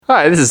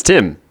Hi, this is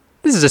Tim.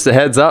 This is just a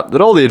heads up that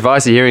all the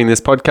advice you're hearing in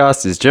this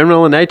podcast is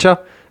general in nature.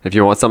 If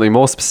you want something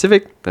more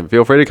specific, then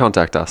feel free to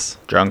contact us.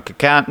 Drunk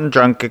accountant,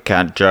 drunk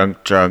accountant, drunk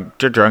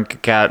accountant, drunk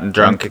accountant,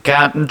 drunk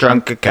accountant,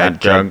 drunk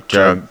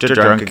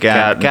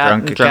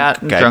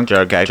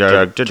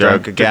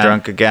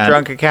accountant,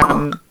 drunk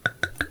accountant.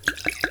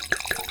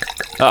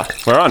 Ah,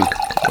 we're on.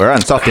 We're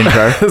on soft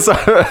intro. So,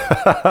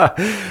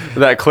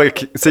 that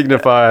click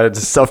signified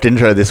Soft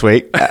intro this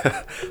week.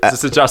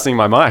 just adjusting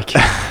my mic.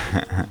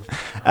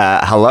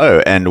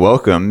 Hello and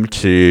welcome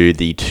to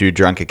the Two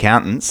Drunk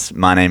Accountants.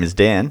 My name is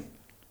Dan.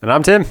 And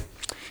I'm Tim.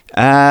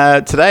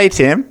 Today,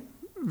 Tim,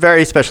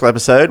 very special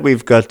episode.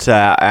 We've got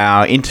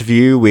our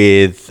interview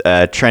with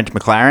Trent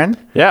McLaren.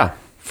 Yeah.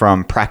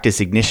 From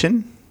Practice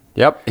Ignition.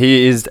 Yep,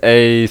 he is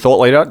a thought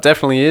leader.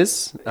 Definitely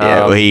is.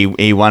 Yeah, well,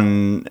 he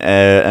won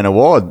an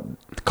award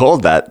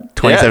called that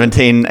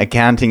 2017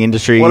 Accounting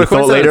Industry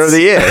Thought Leader of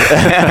the Year.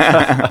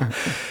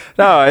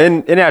 No,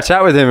 in our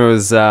chat with him, it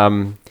was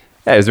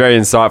he was a very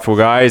insightful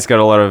guy. He's got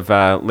a lot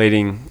of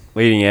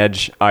leading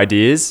edge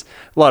ideas.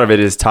 A lot of it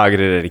is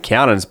targeted at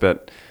accountants,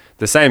 but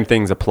the same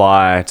things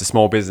apply to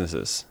small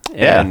businesses.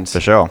 Yeah, for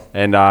sure.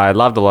 And I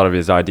loved a lot of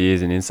his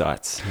ideas and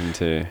insights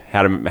into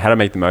how to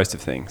make the most of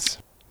things.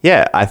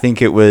 Yeah, I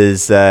think it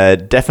was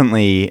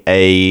definitely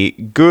a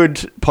good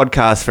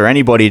podcast for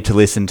anybody to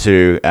listen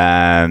to.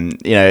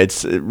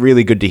 It's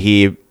really good to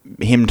hear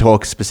him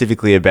talk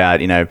specifically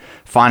about,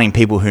 finding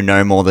people who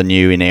know more than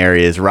you in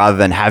areas rather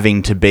than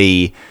having to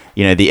be,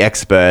 the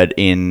expert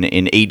in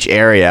each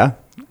area.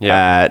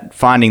 Yeah.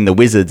 Finding the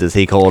wizards, as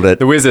he called it.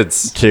 The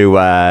wizards.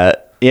 To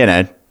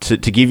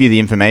give you the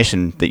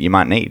information that you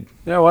might need.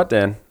 You know what,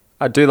 Dan?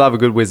 I do love a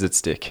good wizard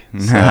stick.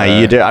 So.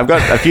 You do. I've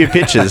got a few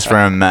pictures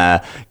from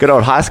good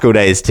old high school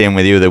days, Tim,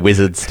 with you with a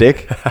wizard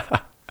stick.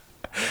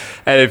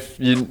 And if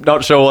you're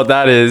not sure what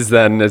that is,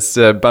 then it's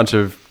a bunch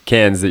of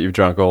cans that you've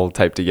drunk all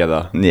taped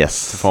together.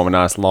 Yes. To form a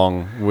nice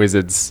long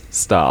wizard's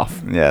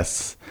staff.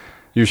 Yes.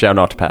 You shall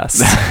not pass.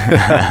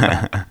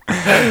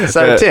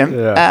 So, Tim,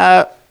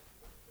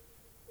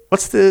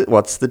 what's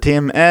the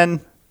Tim and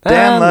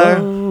Dan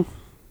Lowe?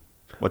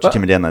 What's your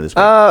Tim and Dan Lowe this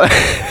week?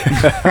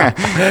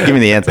 Give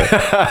me the answer.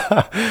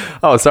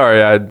 Oh,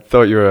 sorry. I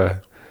thought you were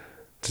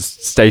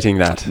just stating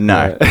that.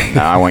 No,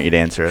 I want you to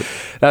answer it.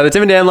 The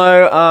Tim and Dan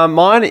Lowe,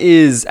 mine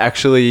is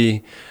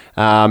actually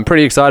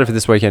pretty excited for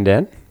this weekend,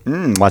 Dan.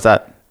 Why's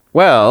that?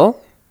 Well,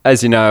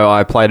 as you know,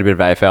 I played a bit of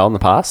AFL in the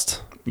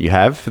past. You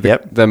have?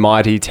 Yep. The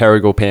mighty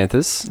Terrigal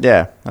Panthers.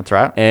 Yeah, that's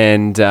right.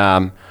 And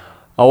I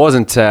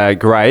wasn't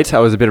great. I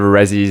was a bit of a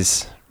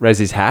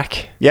Resi's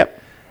hack. Yep.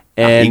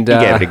 And you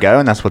gave it a go,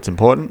 and that's what's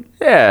important.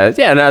 Yeah,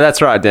 no,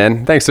 that's right,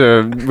 Dan. Thanks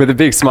for, with a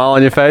big smile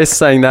on your face,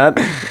 saying that.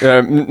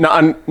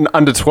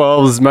 Under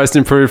 12's most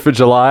improved for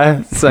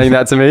July, saying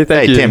that to me.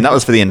 Thank you. Hey, Tim, that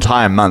was for the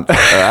entire month. All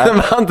right? The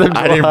month of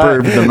July. I'd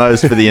improved the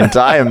most for the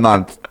entire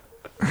month.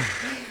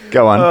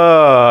 Go on.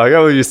 Oh,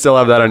 well, you still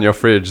have that on your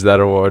fridge,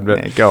 that award.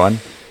 But. Yeah, go on.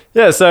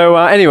 Yeah, so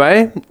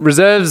anyway,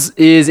 Reserves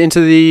is into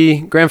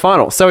the grand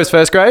final. So is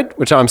First Grade,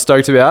 which I'm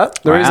stoked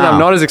about. The reason I'm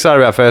not as excited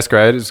about First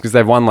Grade is because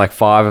they've won like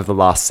 5 of the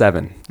last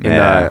 7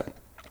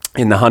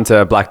 in the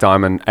Hunter Black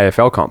Diamond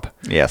AFL comp.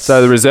 Yes.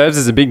 So the Reserves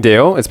is a big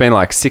deal. It's been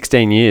like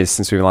 16 years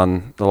since we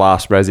won the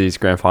last Resi's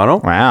grand final.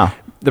 Wow.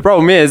 The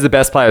problem is the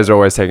best players are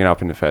always taken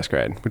up into First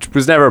Grade, which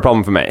was never a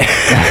problem for me.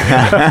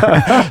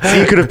 So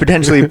you could have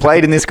potentially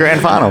played in this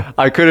grand final.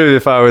 I could have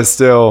if I was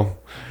still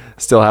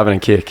having a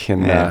kick.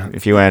 And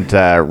if you went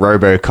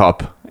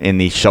RoboCop in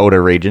the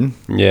shoulder region.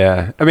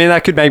 Yeah. I mean,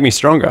 that could make me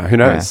stronger. Who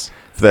knows? Yeah.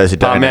 For those who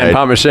don't know.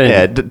 Part machine.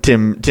 Yeah,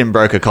 Tim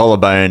broke a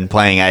collarbone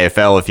playing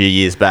AFL a few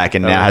years back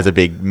and now has a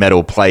big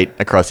metal plate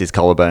across his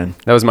collarbone.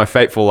 That was my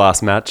fateful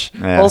last match.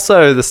 Yeah.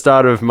 Also, the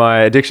start of my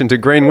addiction to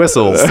green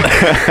whistles.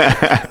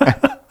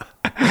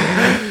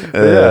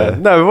 Yeah.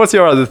 No, what's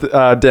your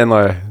other Dan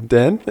Lowe?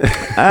 Dan?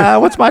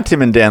 What's my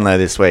Tim and Dan Lowe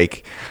this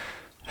week?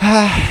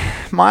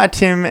 My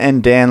Tim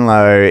and Dan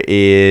Lowe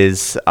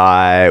is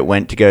I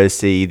went to go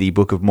see the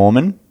Book of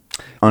Mormon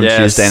on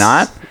Tuesday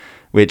night,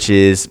 which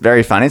is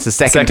very funny. It's the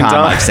second time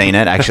I've seen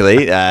it,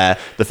 actually.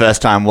 The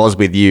first time was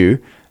with you.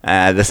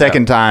 The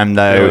second time,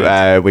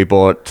 though, we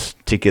bought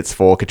tickets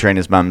for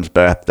Katrina's mum's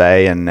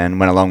birthday and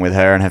went along with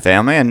her and her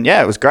family. And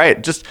yeah, it was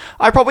great.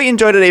 I probably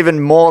enjoyed it even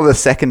more the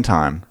second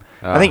time.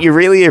 I think you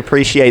really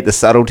appreciate the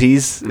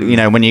subtleties,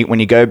 when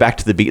you go back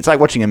to the beginning. It's like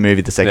watching a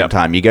movie the second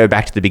time. You go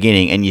back to the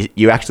beginning and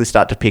you actually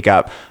start to pick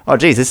up, oh,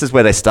 geez, this is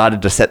where they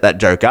started to set that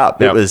joke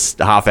up. Yep. It was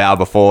a half hour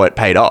before it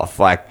paid off.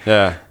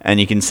 And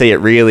you can see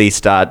it really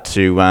start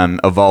to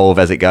evolve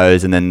as it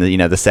goes. And then,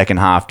 the second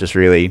half just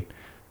really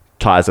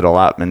ties it all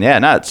up. And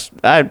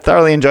I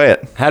thoroughly enjoy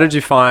it. How did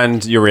you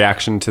find your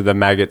reaction to the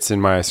maggots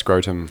in my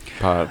scrotum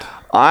part?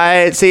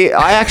 I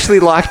actually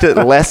liked it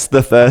less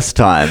the first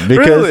time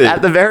because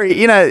at the very,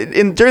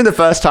 during the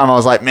first time I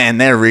was like, man,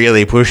 they're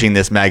really pushing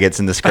this maggots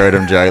in the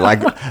scrotum joke.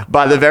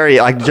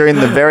 During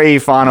the very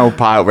final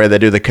part where they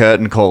do the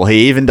curtain call,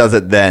 he even does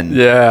it then.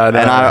 Yeah, I know.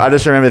 And I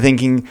just remember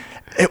thinking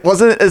it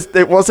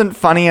wasn't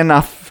funny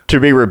enough to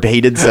be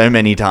repeated so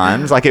many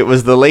times. Like, it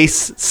was the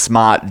least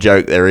smart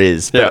joke there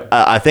is. But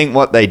I think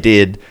what they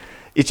did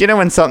is,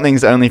 when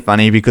something's only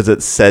funny because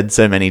it's said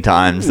so many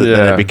times that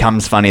then it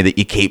becomes funny that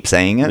you keep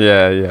saying it.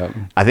 Yeah.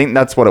 I think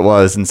that's what it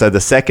was. And so the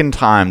second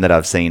time that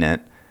I've seen it,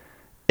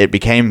 it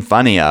became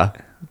funnier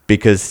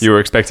because... You were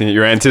expecting it. You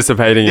were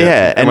anticipating it.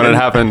 Yeah. And when it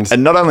happened...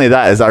 And not only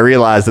that, is I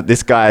realized that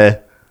this guy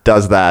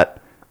does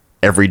that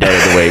every day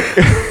of the week.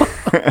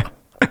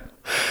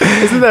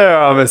 Isn't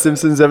there a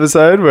Simpsons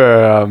episode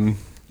where...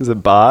 is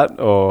it Bart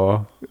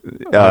or...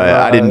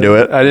 I didn't do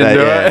it. I didn't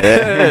do it.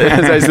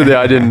 Yeah. So he said,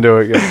 I didn't do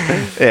it.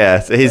 Yeah,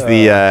 so he's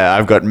the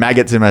I've got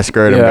maggots in my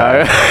scrotum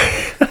guy.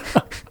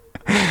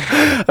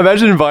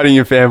 Imagine inviting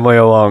your family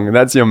along, and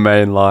that's your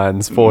main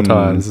lines 4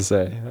 times to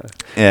say.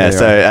 Yeah, anyway.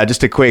 So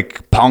just a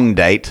quick Pong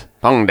date.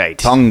 Pong date.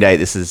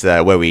 This is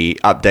where we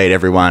update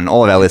everyone,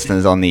 all of our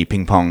listeners, on the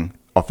Ping Pong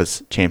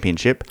Office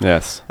Championship.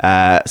 Yes.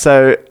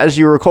 So as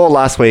you recall,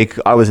 last week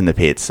I was in the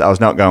pits. I was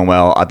not going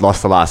well. I'd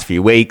lost the last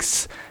few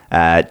weeks.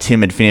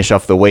 Tim had finished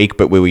off the week,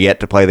 but we were yet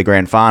to play the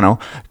grand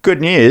final.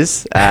 Good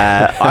news,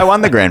 I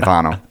won the grand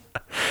final.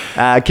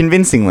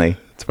 Convincingly.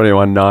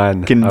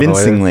 21-9.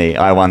 Convincingly,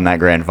 I won that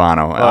grand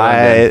final.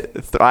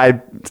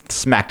 I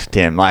smacked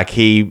Tim. Like,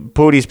 he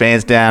pulled his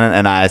pants down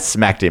and I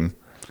smacked him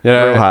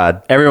real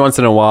hard. Every once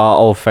in a while,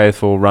 Old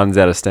Faithful runs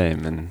out of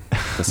steam, and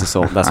that's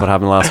what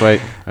happened last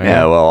week. Okay.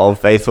 Yeah, well, Old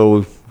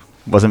Faithful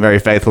wasn't very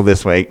faithful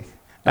this week.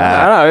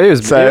 I don't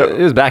know.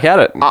 He was back at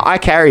it. I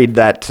carried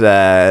that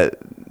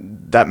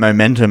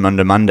momentum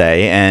onto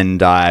Monday,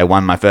 and I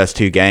won my first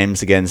 2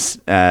 games against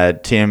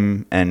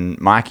Tim and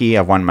Mikey.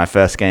 I've won my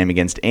first game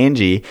against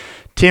Angie.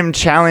 Tim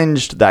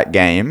challenged that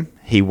game.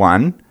 He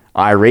won.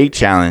 I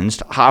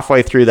re-challenged.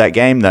 Halfway through that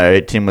game, though,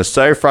 Tim was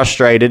so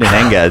frustrated and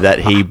anger that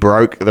he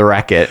broke the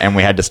racket, and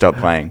we had to stop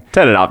playing.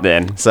 Turn it up,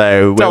 then.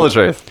 So tell the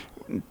truth.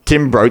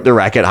 Tim broke the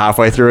racket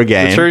halfway through a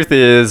game. The truth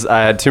is, I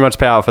had too much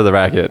power for the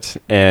racket,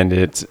 and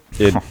it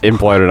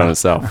imploded on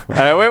itself.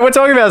 We're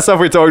talking about stuff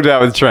we talked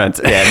about with Trent.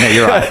 Yeah, no,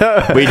 you're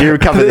right. We do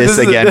cover this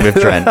again with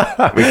Trent.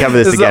 We cover this again with Trent.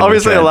 This is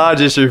obviously a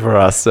large issue for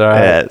us. So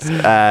yes.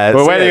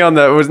 We're waiting on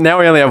now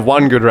we only have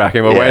 1 good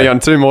racket. We're waiting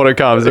on 2 more to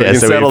come, so we can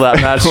settle that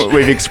match.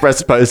 We've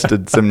express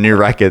posted some new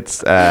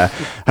rackets.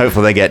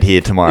 Hopefully they get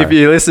here tomorrow. If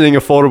you're listening,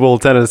 affordable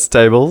tennis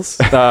table.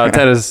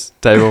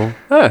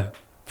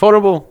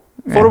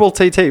 Affordable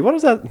TT. What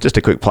is that? Just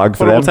a quick plug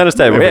for them. Tennis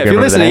table. Yeah, if you're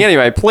listening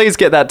anyway, please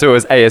get that to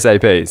us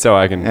ASAP so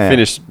I can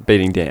finish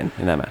beating Dan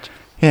in that match.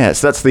 Yeah,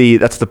 so that's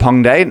the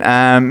Pong date.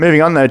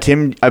 Moving on though,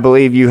 Tim, I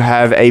believe you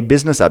have a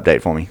business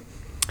update for me.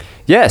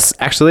 Yes,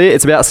 actually,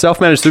 it's about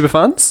self-managed super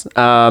funds.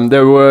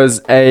 There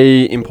was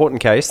a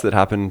important case that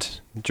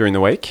happened during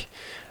the week.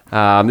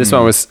 This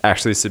one was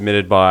actually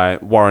submitted by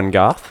Warren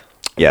Garth.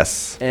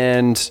 Yes.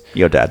 And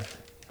your dad.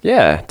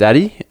 Yeah,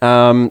 Daddy.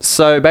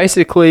 So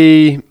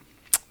basically,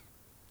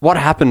 what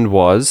happened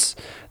was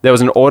there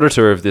was an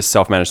auditor of this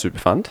self-managed super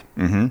fund.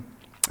 Mm-hmm.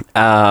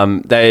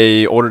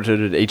 They audited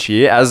it each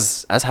year,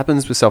 as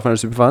happens with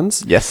self-managed super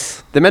funds.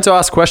 Yes. They're meant to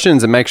ask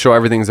questions and make sure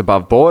everything's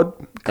above board.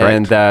 Correct.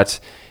 And that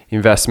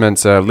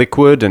investments are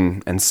liquid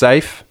and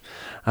safe.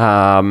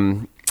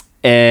 And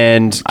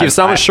give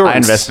some assurance. I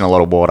invest in a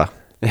lot of water.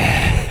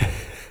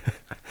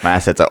 My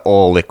assets are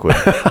all liquid.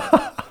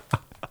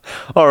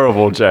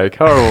 Horrible joke.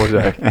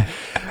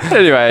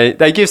 Anyway,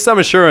 they give some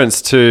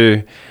assurance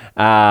to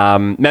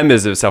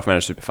members of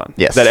self-managed super fund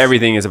that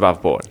everything is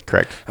above board.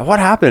 Correct. And what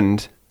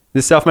happened?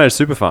 This self-managed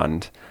super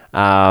fund,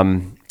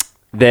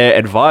 their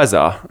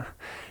advisor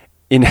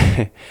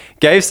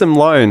gave some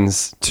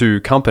loans to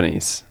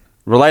companies,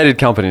 related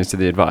companies to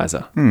the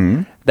advisor.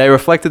 They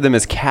reflected them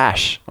as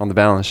cash on the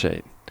balance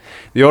sheet.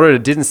 The auditor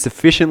didn't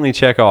sufficiently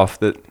check off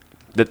that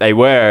they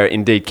were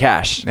indeed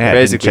cash. Yeah,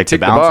 they basically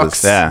ticked the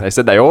box. Yeah. They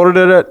said they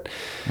audited it,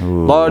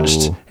 Ooh.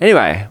 lodged.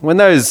 Anyway, when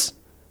those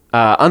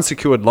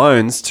unsecured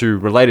loans to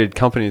related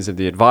companies of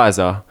the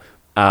advisor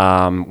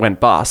went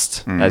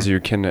bust, as you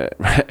can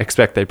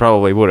expect they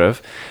probably would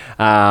have,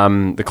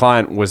 the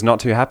client was not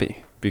too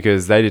happy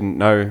because they didn't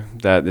know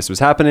that this was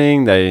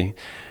happening. They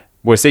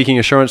were seeking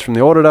assurance from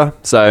the auditor.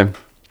 So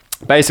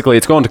basically,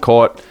 it's gone to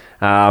court.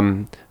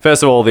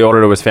 First of all, the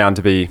auditor was found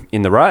to be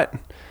in the right.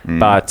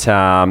 But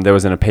there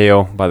was an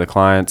appeal by the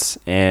clients,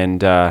 and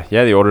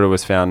the auditor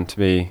was found to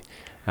be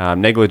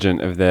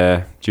negligent of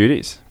their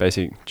duties,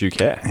 basic due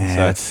care.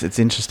 Yeah, so it's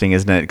interesting,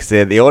 isn't it? Because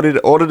the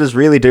auditors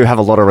really do have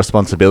a lot of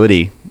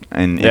responsibility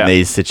in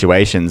these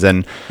situations,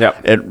 and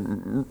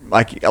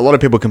like a lot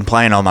of people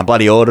complain, "Oh, my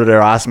bloody auditor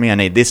asked me, I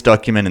need this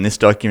document and this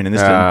document and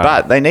this document,"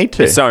 but they need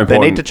to. It's so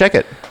important. They need to check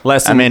it.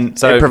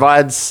 It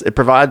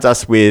provides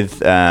us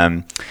with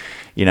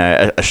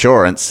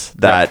assurance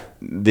that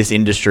this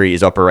industry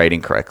is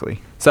operating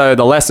correctly. So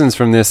the lessons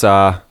from this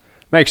are: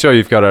 make sure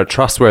you've got a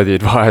trustworthy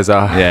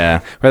advisor. Yeah.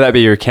 Whether that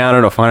be your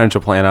accountant or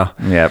financial planner.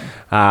 Yep.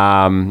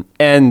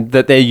 And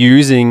that they're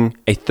using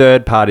a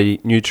third-party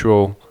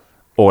neutral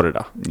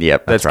auditor.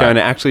 Yep, That's right. going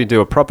to actually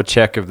do a proper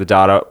check of the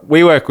data.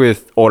 We work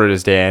with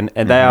auditors, Dan,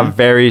 and they are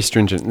very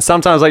stringent. And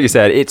sometimes, like you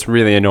said, it's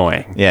really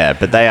annoying. Yeah,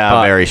 but they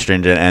are very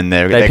stringent, and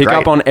they're They pick great.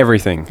 up on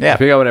everything. Yeah.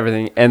 They pick up on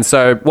everything. And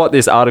so what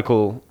this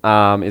article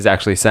is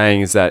actually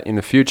saying is that in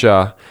the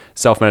future,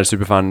 self-managed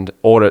super fund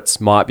audits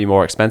might be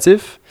more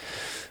expensive.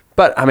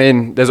 But, I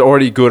mean, there's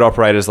already good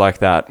operators like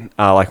that,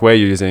 like we're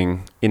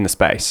using in the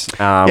space.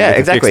 Yeah, with a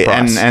exactly. fixed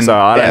price. And so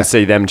I yeah. don't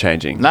see them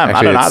changing. No,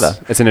 I don't either.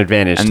 It's an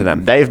advantage And to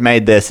them. they've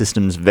made their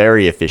systems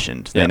very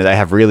efficient. Yeah. They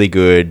have really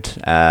good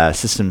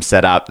systems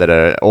set up that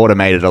are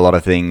automated a lot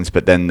of things,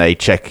 but then they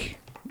check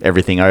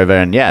everything over.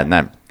 And yeah,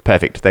 no,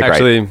 perfect. They're great.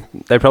 Actually,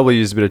 they probably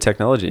use a bit of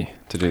technology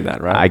to do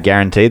that, right? I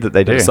guarantee that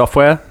they do.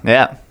 Software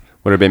Yeah.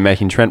 would have been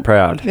making Trent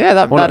proud. Yeah,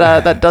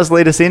 that does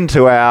lead us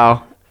into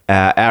our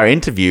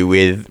interview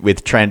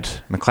with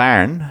Trent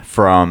McLaren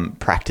from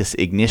Practice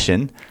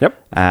Ignition. Yep.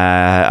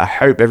 I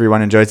hope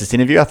everyone enjoys this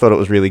interview. I thought it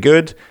was really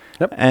good.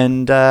 Yep.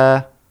 And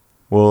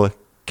we'll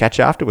catch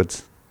you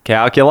afterwards.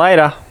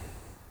 Calculator.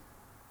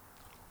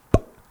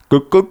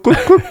 Good.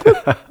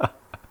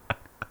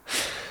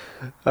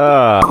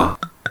 I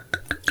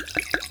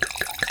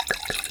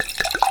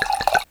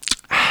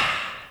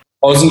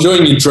was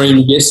enjoying your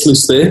dream guest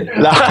list there.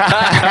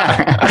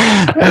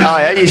 Oh,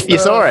 yeah, you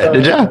saw it,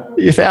 did you?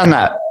 You found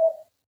that.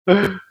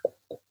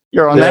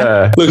 You're on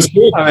there. Looks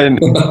good. I mean,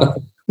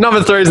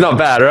 number 3 is not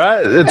bad,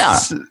 right?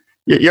 It's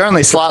You're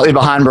only slightly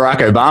behind Barack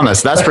Obama,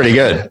 so that's pretty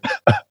good.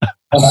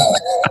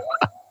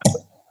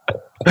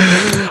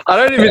 I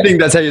don't even think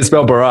that's how you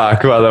spell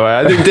Barack, by the way.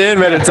 I think Dan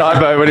made a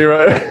typo when he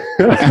wrote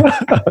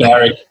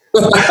Barrick.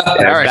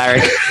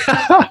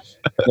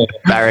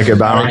 Barack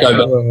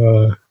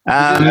Obama.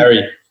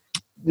 Barry.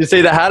 You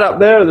see the hat up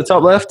there at the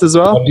top left as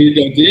well? I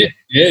did.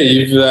 Yeah,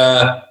 you've.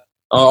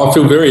 I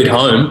feel very at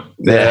home.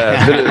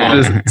 Yeah,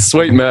 bit of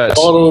sweet merch.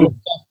 Bottle,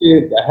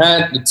 jacket, the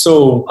hat, it's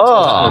all.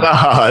 Oh, Look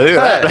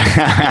at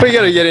that. we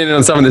got to get in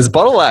on some of this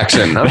bottle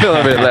action. I feel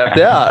a bit left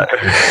out.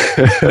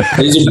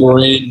 These are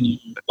brand new,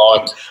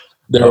 like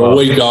they're a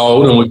week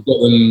old, and we've got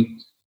them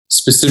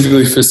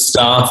specifically for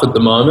staff at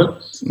the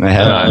moment. They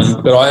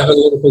have. But I have a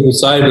lot of people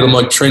say, but I'm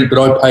like, Trent, but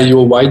I pay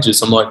your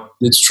wages. I'm like,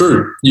 it's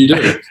true, you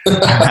do.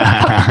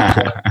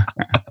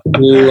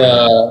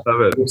 We'll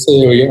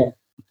see how we go.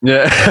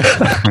 Yeah.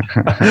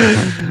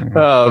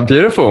 Oh,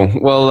 beautiful.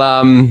 Well,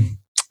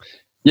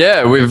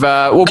 yeah, we've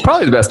well,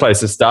 probably the best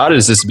place to start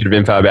is just a bit of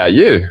info about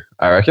you,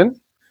 I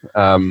reckon.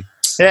 I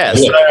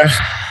guess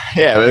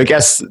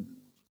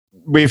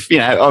we've,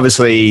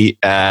 obviously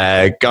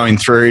going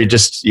through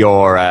just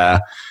your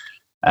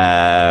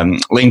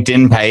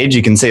LinkedIn page,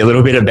 you can see a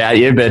little bit about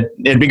you, but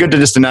it'd be good to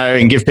just to know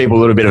and give people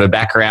a little bit of a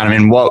background. I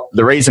mean,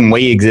 the reason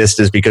we exist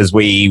is because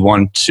we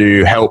want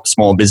to help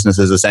small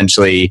businesses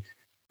essentially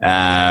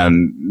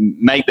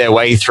make their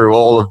way through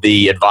all of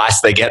the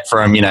advice they get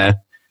from,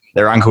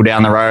 their uncle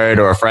down the road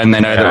or a friend they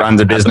know that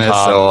runs a business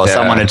or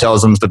someone who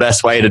tells them the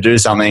best way to do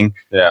something.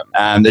 Yeah.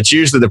 That's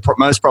usually the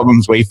most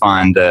problems we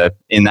find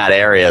in that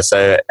area.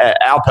 So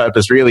our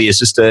purpose really is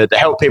just to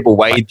help people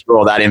wade through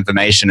all that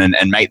information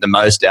and make the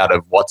most out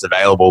of what's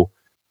available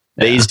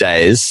these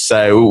days.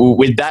 So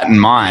with that in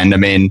mind, I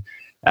mean,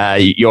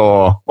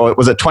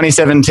 was it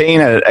 2017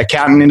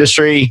 Accountant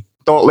Industry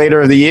Thought Leader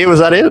of the Year? Was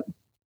that it?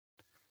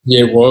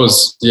 Yeah, it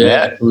was.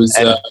 Yeah. It was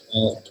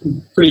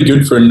pretty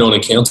good for a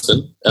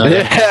non-accountant.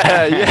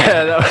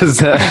 That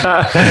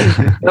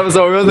was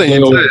what we were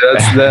thinking too.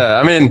 That's there.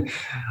 I mean,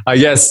 I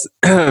guess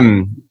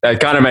that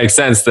kind of makes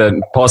sense that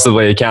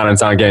possibly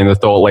accountants aren't getting the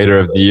Thought Leader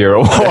of the Year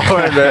award.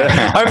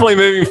 Hopefully,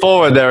 moving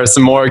forward, there are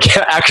some more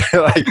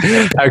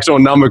actual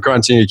number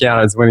crunching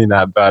accountants winning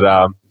that. But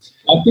I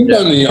think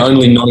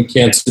only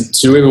non-accountant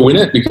to ever win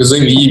it, because I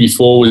think the year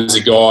before was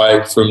a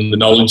guy from the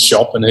Knowledge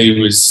Shop, and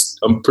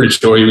I'm pretty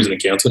sure he was an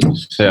accountant.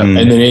 Yeah.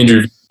 And then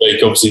Andrew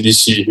Beek, obviously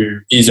this year, who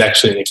is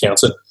actually an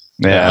accountant.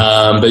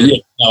 Yeah. But yeah,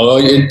 no,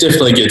 it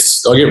definitely I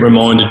get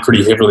reminded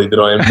pretty heavily that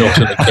I am not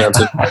an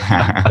accountant.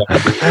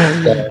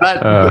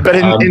 But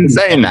in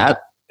saying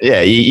that, yeah,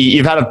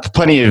 you've had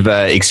plenty of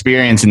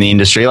experience in the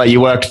industry. Like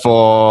you worked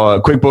for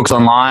QuickBooks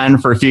Online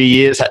for a few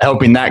years,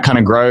 helping that kind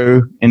of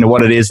grow into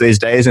what it is these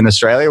days in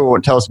Australia.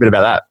 Well, tell us a bit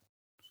about that.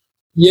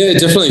 Yeah,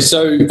 definitely.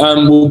 So,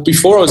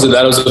 before I was at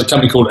that, I was at a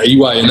company called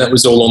eWay, and that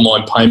was all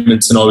online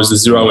payments, and I was the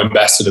Xero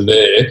ambassador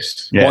there.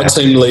 Yeah. My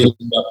team lead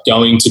ended up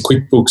going to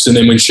QuickBooks, and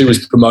then when she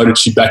was promoted,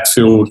 she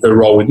backfilled her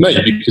role with me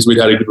because we'd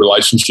had a good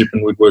relationship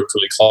and we'd worked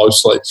really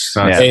closely.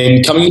 Yeah.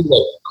 And coming into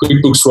that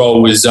QuickBooks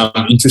role was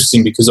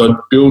interesting because I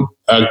built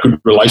a good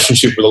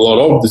relationship with a lot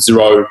of the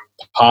Xero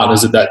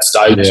partners at that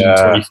stage in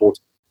 2014.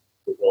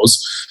 It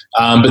was.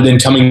 But then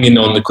coming in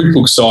on the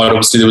QuickBooks side,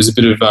 obviously there was a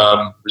bit of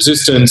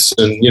resistance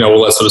and,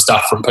 all that sort of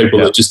stuff from people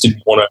that just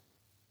didn't want to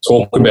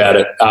talk about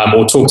it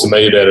or talk to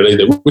me about it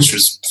either, which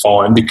was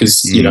fine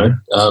because,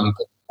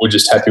 we're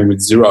just happy with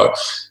Xero.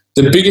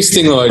 The biggest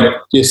thing I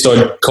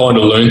kind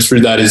of learned through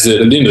that is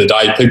that at the end of the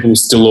day, people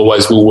still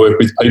always will work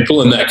with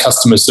people, and that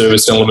customer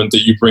service element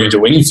that you bring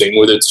to anything,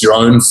 whether it's your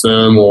own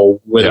firm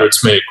or whether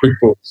it's me at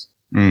QuickBooks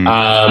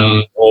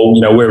or,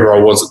 wherever I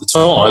was at the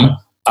time,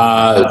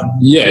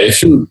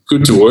 if you're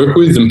good to work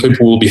with, then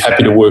people will be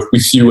happy to work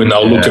with you, and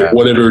they'll look at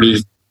whatever it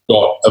is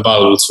got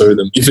available to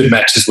them if it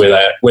matches where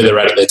they're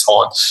at their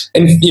time.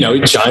 And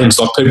it changed.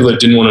 Like, people that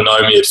didn't want to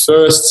know me at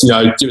first,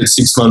 give it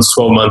 6 months,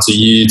 12 months, a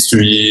year,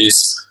 2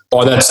 years.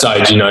 By that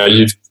stage,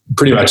 you've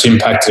pretty much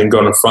impacted and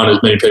got in front of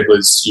as many people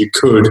as you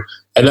could.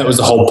 And that was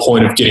the whole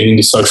point of getting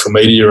into social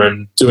media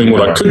and doing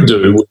what I could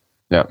do.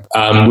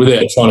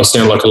 Without trying to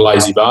sound like a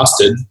lazy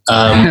bastard.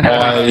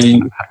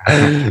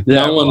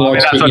 No one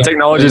likes that's what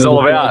technology is all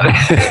about.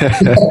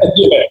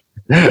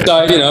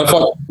 So,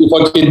 if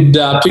I could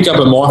pick up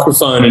a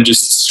microphone and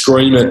just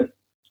scream it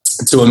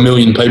to 1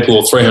 million people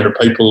or 300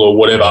 people or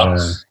whatever,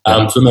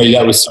 for me,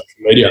 that was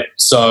social media.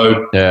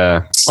 So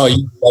I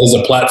used that as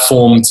a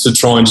platform to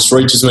try and just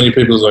reach as many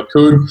people as I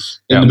could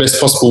in the best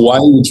possible way,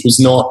 which was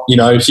not,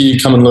 here,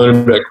 come and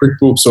learn about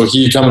QuickBooks, or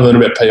here, come and learn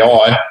about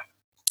PI.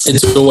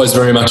 It's always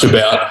very much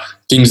about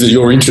things that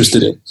you're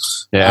interested in,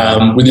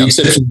 with the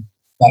exception of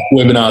that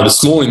webinar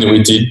this morning that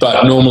we did.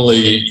 But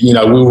normally,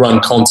 we'll run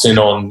content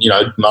on,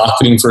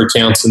 marketing for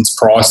accountants,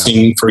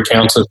 pricing for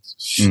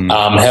accountants,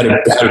 how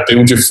to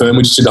build your firm.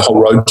 We just did a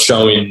whole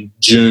roadshow in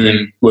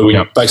June where we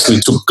basically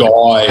took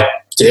Guy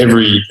to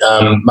every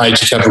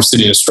major capital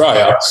city in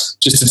Australia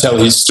just to tell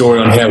his story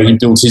on how he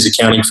built his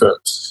accounting firm.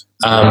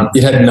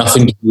 It had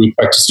nothing to do with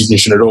Practice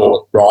Ignition at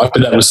all, right?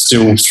 But that was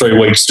still 3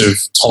 weeks of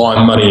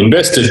time, money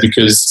invested,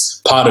 because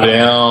part of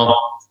our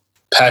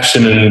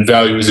passion and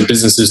value as a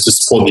business is to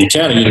support the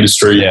accounting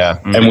industry.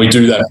 And we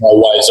do that by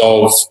ways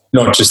of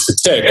not just the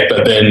tech,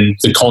 but then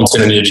the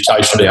content and the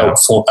education to help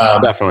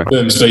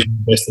firms be the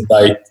best that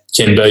they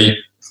can be.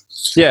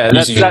 Yeah,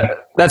 that's huge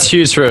that's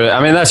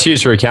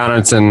huge for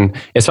accountants, and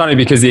it's funny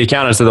because the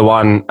accountants are the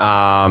one,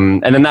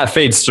 and then that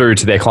feeds through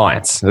to their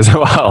clients as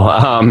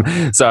well.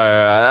 So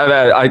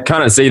I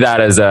kind of see that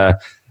as a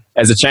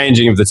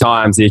changing of the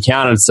times. The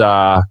accountants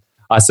are,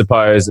 I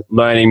suppose,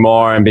 learning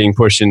more and being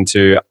pushed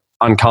into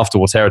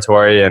uncomfortable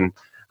territory, and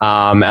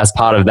as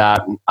part of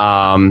that,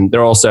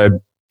 they're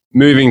also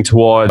moving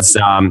towards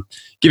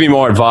giving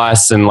more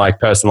advice and like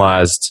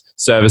personalized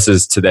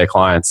services to their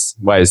clients,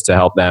 ways to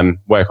help them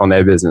work on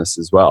their business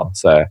as well.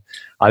 So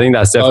I think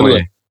that's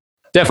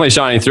definitely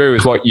shining through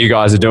with what you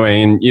guys are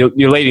doing, and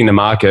you're leading the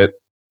market.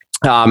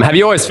 Have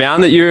you always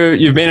found that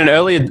you've been an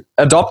early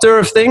adopter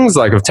of things,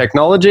 like of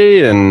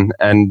technology, and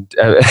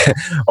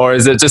or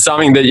is it just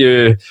something that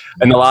you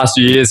in the last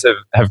few years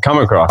have come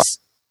across?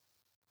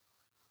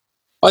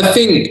 I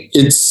think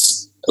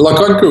it's like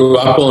I grew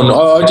up on,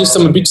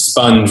 I'm a big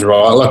sponge,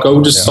 right? Like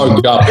I'll just soak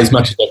it up as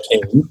much as I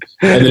can.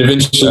 And then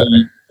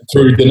eventually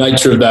through the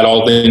nature of that,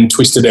 I'll then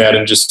twist it out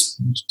and just,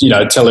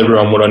 tell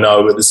everyone what I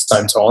know at the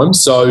same time.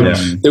 So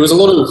there was a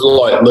lot of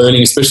like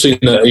learning, especially in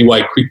the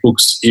eWay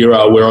QuickBooks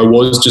era, where I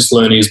was just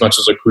learning as much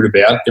as I could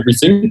about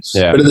everything.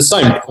 But at the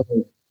same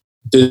time,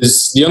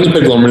 the only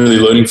people I'm really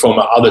learning from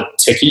are other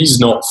techies,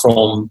 not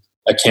from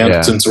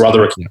accountants or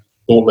other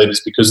thought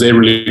leaders, because they're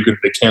really good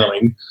at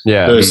accounting.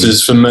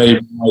 Versus for me,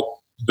 my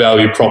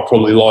value prop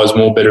probably lies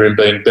more better in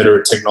being better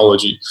at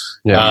technology.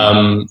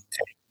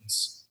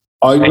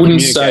 I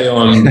wouldn't say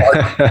I'm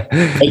that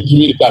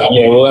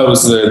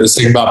was the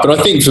second part. But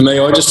I think for me,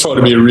 I just try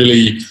to be a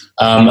really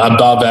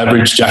above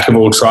average jack of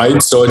all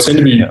trades. So I tend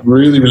to be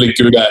really, really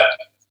good at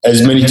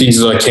as many things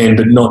as I can,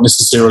 but not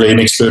necessarily an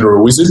expert or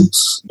a wizard.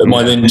 But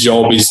my then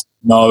job is to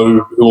know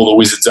who all the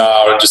wizards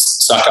are and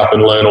just suck up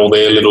and learn all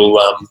their little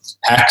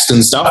hacks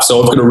and stuff.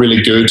 So I've got a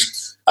really good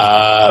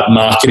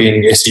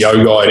marketing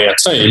SEO guy in our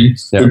team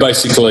who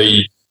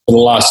basically, for the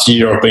last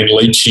year, I've been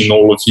leeching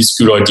all of his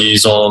good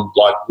ideas on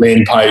like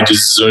land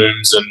pages,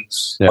 Zooms, and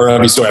I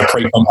remember we saw our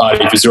pre-con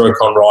party for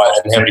Xerocon, right,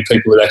 and how many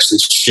people had actually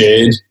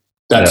shared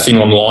that thing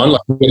online.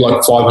 Like we had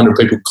like 500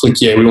 people click,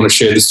 we want to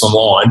share this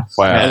online.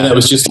 And that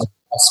was just like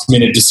a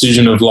last-minute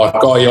decision of like,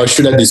 I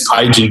should add this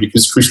page in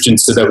because Christian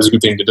said that was a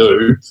good thing to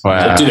do.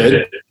 I did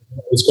it. It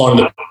was kind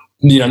of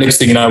next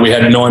thing you know, we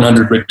had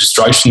 900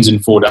 registrations in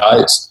 4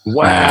 days.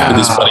 For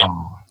this buddy.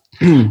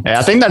 Yeah,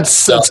 I think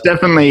that's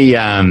definitely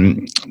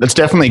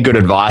good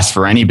advice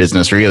for any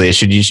business. Really,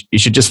 you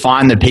should just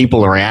find the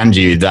people around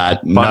you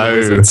that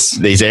know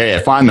these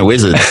areas. Find the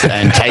wizards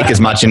and take as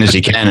much in as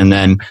you can, and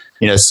then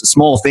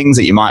small things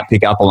that you might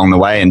pick up along the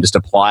way and just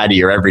apply to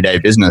your everyday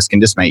business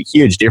can just make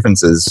huge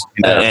differences.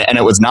 And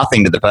it was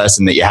nothing to the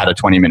person that you had a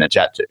 20-minute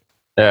chat to.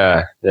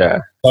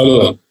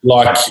 Totally.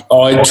 Like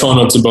I try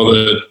not to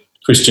bother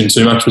Christian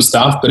too much with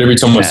stuff, but every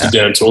time I sit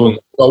down and talk to him,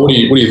 what are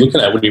you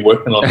looking at? What are you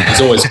working on? He's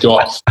always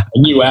got a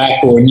new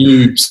app or a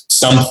new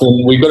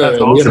something. We got a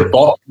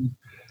bot.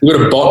 We've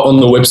got a bot on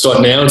the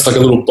website now. It's like a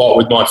little bot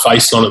with my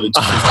face on it that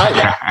just says,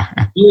 hey,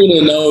 you want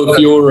to know if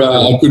you're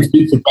a good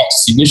fit for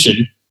Practice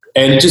Ignition,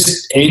 and it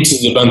just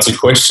answers a bunch of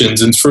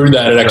questions, and through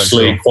that it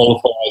actually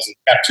qualifies and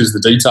captures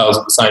the details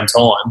at the same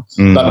time.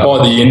 But by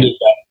the end of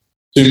that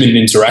 2-minute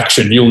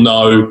interaction, you'll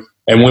know,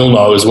 and we'll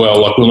know as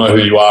well, like we'll know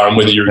who you are and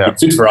whether you're a good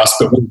fit for us,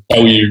 but we'll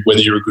tell you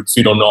whether you're a good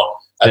fit or not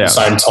at the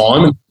same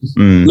time.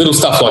 Little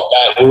stuff like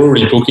that. We're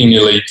already booking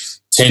nearly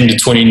 10 to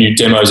 20 new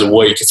demos a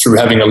week through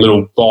having a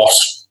little bot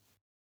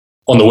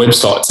on the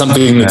website,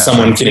 something that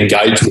someone can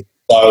engage with.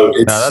 So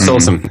it's, that's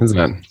awesome, isn't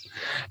it? And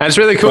it's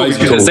really cool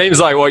because it seems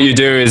like what you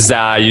do is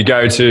you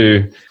go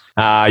to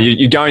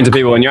you go into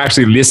people and you're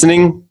actually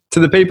listening to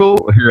the people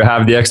who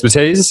have the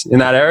expertise in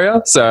that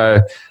area.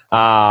 So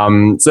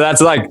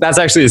that's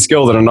actually a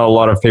skill that not a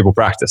lot of people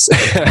practice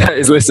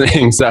is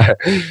listening. So,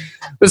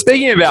 but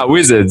speaking about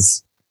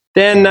wizards,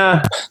 then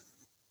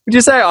would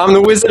you say I'm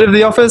the wizard of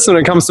the office when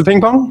it comes to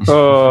ping pong?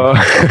 Or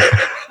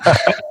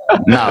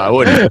no, I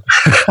wouldn't.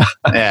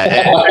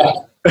 Yeah.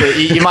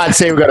 You might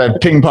see we've got a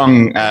ping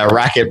pong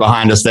racket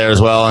behind us there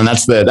as well, and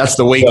that's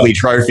the weekly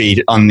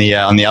trophy on the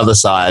other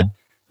side.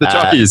 The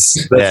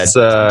jockeys.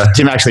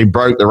 Tim actually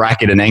broke the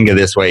racket in anger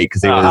this week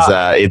because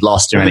he'd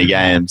lost too many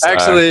games. So.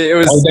 Actually, it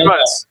was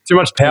too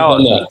much power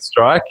to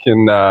strike,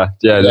 and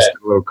just a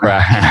little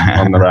crack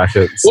on the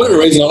racket. So. Whatever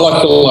reason, I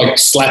like to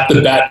slap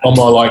the bat on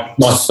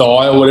my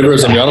thigh or whatever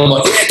as I'm going. I'm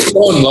like, come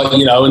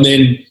on, and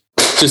then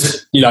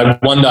just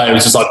one day it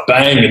was just like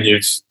bang, and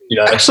you've.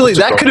 Actually,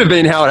 that could have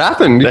been how it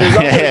happened because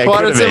that's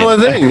quite a similar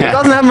thing. It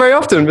doesn't happen very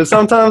often, but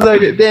sometimes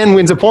Dan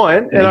wins a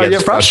point and I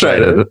get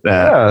frustrated.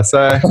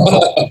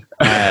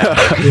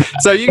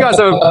 So you guys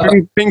have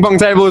a ping pong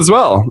table as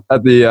well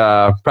at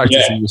the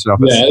practice mission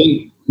office. Yeah, I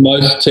think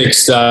most tech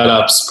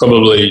startups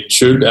probably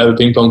should have a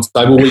ping pong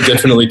table. We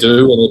definitely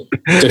do, and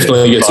it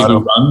definitely gets a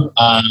good run.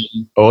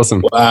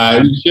 Awesome.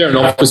 We share an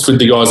office with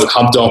the guys at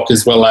HubDoc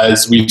as well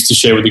as we used to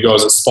share with the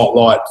guys at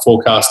Spotlight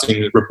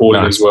forecasting and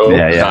reporting as well.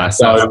 Yeah.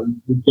 So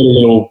we've got a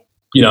little,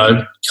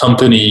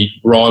 company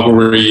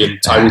rivalry and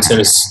table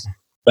tennis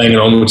banging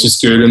on, which is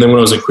good. And then when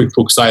I was at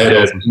QuickBooks, they had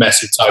a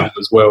massive table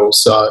as well.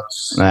 So,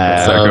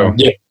 cool.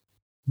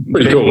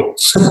 Pretty cool.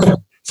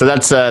 So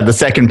that's the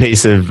second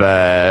piece of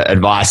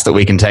advice that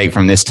we can take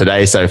from this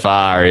today so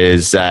far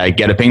is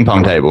get a ping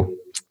pong table.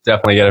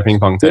 Definitely get a ping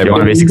pong table. You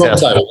want to be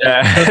successful.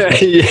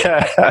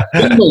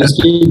 Ping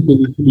pong's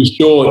good.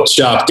 Short,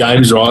 sharp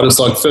games, right? It's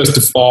like first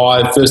to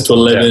 5, first to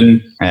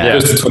 11,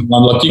 first to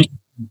 21. Like you can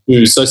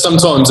do. So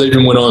sometimes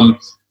even when I'm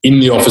in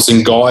the office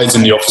and Guy's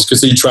in the office,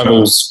 because he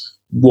travels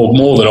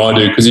more than I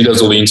do because he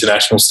does all the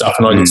international stuff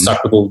and I get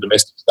stuck with all the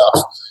domestic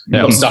stuff.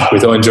 I'm stuck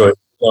with. I enjoy it.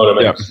 You know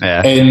what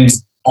I mean?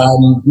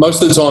 And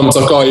most of the time it's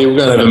like, we're going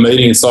to have a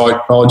meeting. It's like,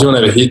 do you want to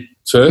have a hit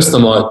first?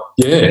 I'm like,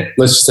 yeah,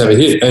 let's just have a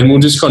hit. And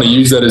we'll just kind of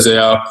use that as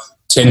our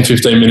 10,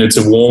 15 minutes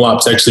of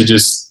warm-up to actually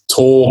just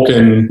talk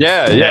and...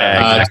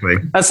 exactly.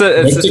 It's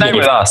the same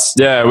with us.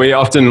 Yeah, we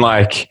often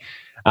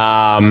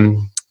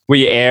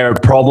we air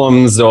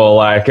problems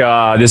or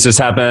this just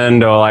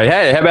happened or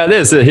hey, how about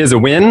this? Here's a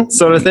win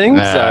sort of thing.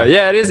 So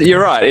it is.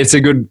 You're right. It's a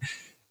good...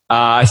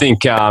 I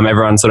think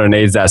everyone sort of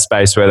needs that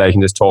space where they can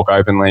just talk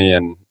openly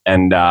and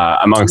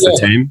amongst the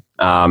team.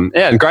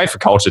 And great for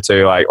culture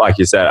too, like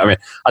you said. I mean,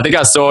 I think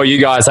I saw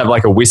you guys have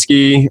a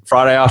whiskey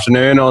Friday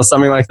afternoon or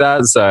something like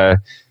that. So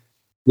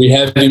we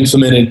have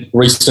implemented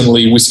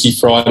recently Whiskey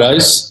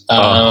Fridays.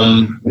 Nice.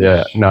 I'm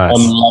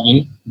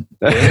loving.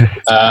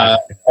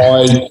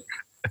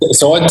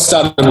 So I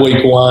started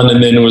week 1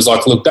 and then it was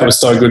like, look, that was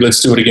so good.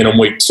 Let's do it again on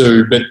week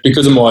 2. But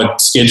because of my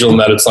schedule and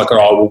that, it's like, all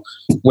right, well,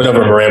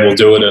 whenever I'm around, we'll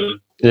do it. And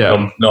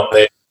I'm not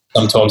there.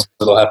 Sometimes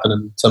it'll happen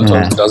and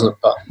sometimes it doesn't.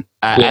 But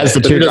as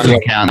the two young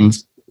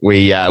accountants,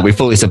 we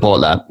fully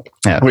support that.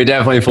 Yeah. We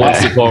definitely fully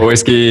support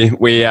whiskey.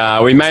 We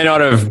may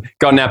not have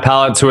gotten our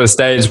palate to a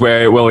stage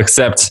where it will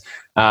accept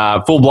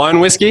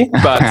full-blown whiskey,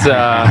 but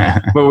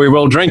we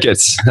will drink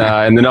it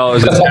in the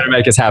knowledge it's going to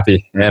make us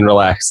happy and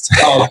relaxed.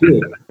 Oh,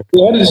 good.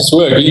 How does this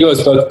work? Are you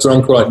guys both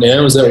drunk right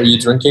now? Is that what you're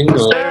drinking?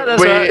 Or? Yeah,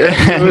 that's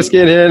right. Whiskey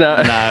in here.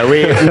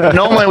 No,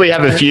 normally we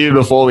have a few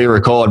before we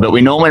record, but we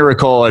normally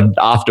record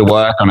after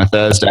work on a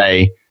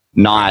Thursday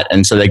night,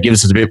 and so that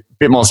gives us a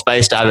bit more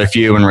space to have a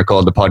few and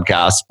record the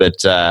podcast. But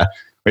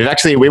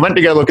we went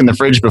to go look in the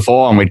fridge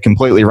before, and we'd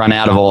completely run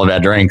out of all of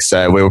our drinks,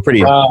 so we were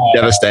pretty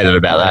devastated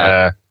about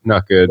that.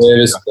 Not good. Yeah,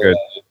 not good.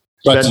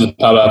 Right to the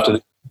pub after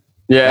this.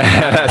 Yeah,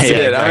 that's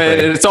it. Exactly. I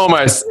mean,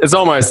 it's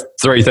almost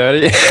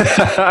 3:30.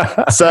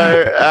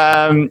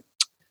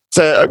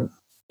 So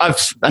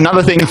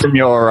another thing from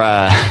your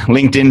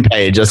LinkedIn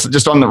page,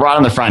 just right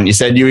on the front, you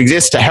said you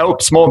exist to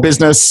help small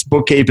business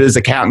bookkeepers,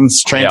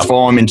 accountants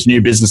transform into new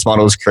business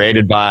models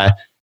created by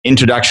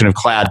introduction of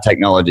cloud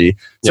technology.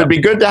 So it'd be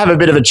good to have a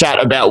bit of a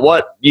chat about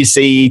what you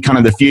see kind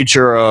of the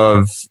future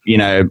of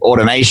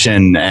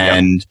automation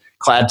and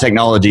cloud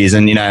technologies,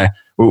 and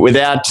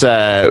without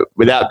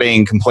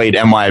being complete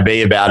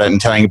MYB about it and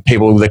telling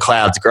people the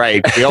cloud's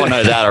great. We all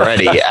know that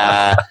already.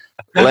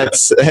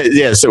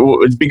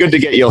 So it'd be good to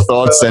get your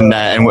thoughts and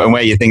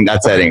where you think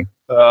that's heading.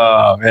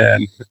 Oh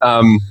man.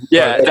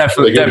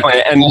 Definitely.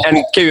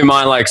 And keep in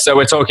mind, so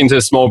we're talking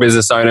to small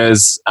business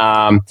owners,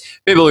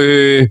 people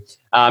who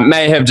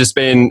may have just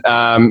been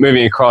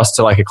moving across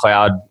to a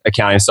cloud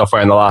accounting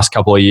software in the last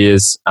couple of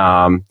years.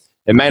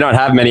 It may not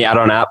have many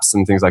add-on apps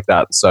and things like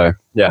that. So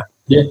yeah.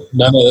 Yeah,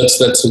 no,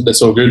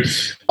 that's all good.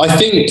 I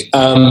think,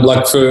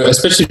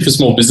 especially for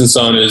small business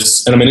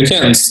owners, and I mean,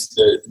 accountants,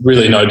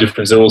 really no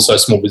difference. They're also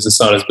small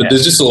business owners, but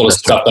there's just a lot of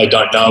stuff they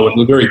don't know, and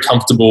we're very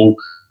comfortable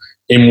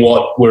in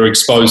what we're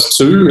exposed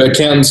to.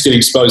 Accountants get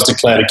exposed to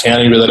cloud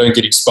accounting, but they don't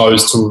get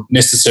exposed to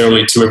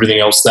necessarily to everything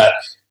else that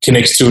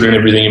connects to it and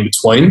everything in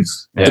between.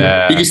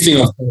 Yeah. The biggest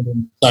thing I've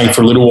been saying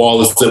for a little while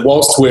is that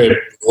whilst we're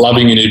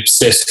loving and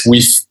obsessed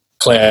with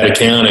cloud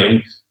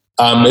accounting,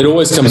 it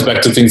always comes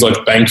back to things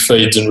like bank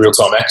feeds and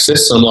real-time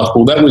access. And I'm like,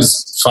 well, that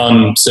was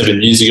fun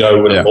 7 years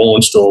ago when it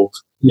launched, or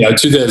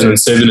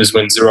 2007 is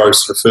when Xero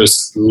sort of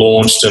first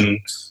launched and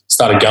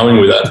started going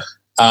with it.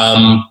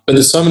 But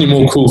there's so many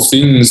more cool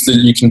things that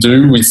you can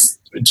do with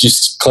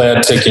just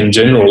cloud tech in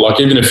general. Like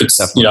even if it's,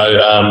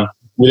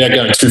 without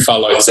going too far,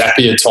 like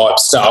Zapier type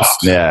stuff,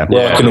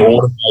 where I can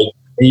automate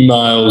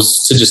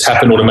emails to just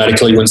happen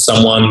automatically when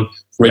someone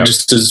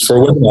registers for a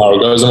webinar or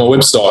goes on my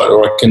website,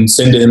 or I can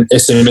send in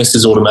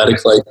SMSs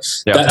automatically.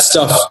 That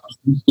stuff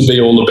used to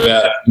be all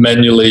about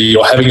manually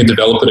or having a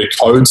developer to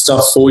code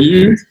stuff for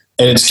you,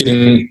 and it's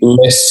getting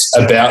less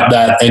about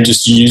that and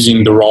just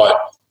using the right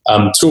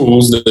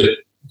tools that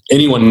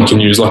anyone can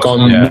use. Like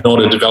I'm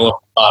not a developer,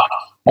 but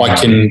I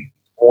can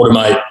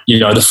automate,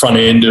 the front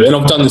end. And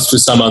I've done this for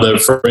some other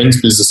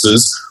friends'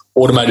 businesses,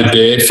 automated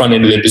their front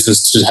end of their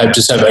business to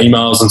just have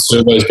emails and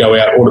surveys go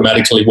out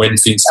automatically when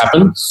things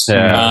happen. So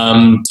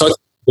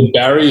the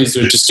barriers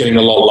are just getting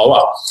a lot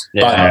lower.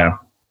 But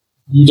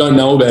you don't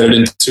know about it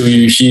until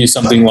you hear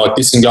something like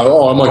this and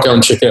go, oh, I might go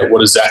and check out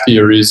what a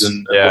Zapier is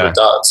and what it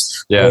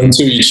does.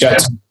 Until you chat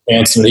to the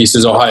accountant and he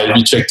says, oh, hey, have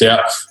you checked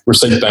out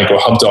Receipt Bank or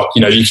HubDoc?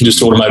 You can just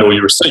automate all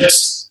your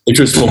receipts. If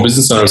you're a small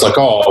business owner, it's like,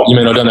 oh, you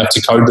mean I don't have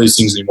to code these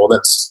things anymore?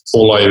 That's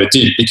all I ever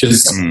did.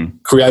 Because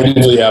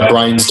creatively our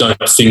brains don't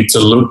think to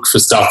look for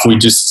stuff. We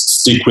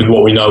just stick with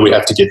what we know we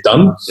have to get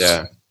done.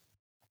 Yeah.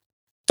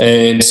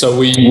 And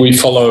so I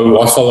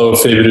follow a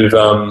fair bit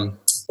of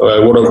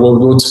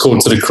what's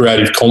called sort of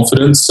creative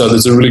confidence. So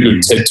there's a really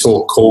good TED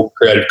Talk called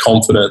Creative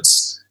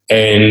Confidence.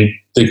 And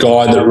the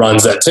guy that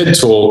runs that TED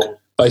Talk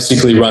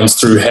basically runs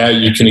through how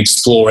you can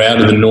explore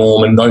out of the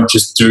norm and don't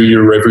just do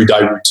your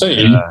everyday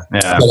routine.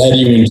 But how do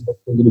you inject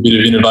a little bit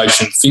of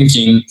innovation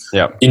thinking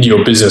into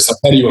your business? Like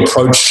how do you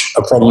approach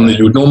a problem that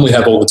you would normally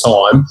have all the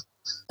time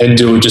and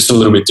do it just a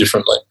little bit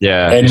differently?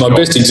 And my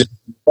best example,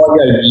 if I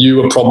gave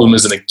you a problem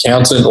as an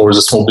accountant or as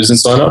a small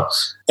business owner,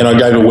 and I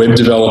gave a web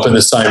developer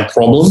the same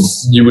problem,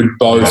 you would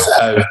both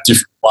have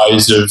different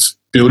ways of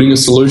building a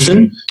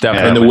solution.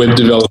 And the web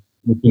developer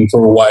looking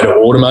for a way to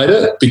automate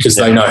it because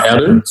they know how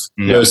to,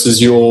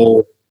 versus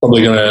you're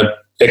probably going to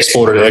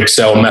export it to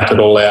Excel, map it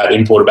all out,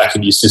 import it back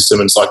into your system,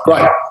 and it's like,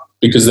 great,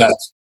 because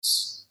that's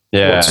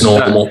what's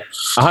normal.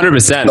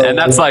 100%. So, and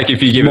that's like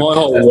if you give my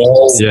whole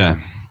role.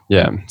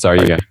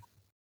 Sorry, you go.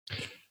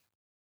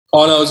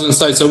 Oh, no, I was going to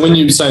say, so when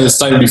you were saying the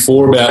statement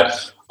before about,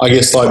 I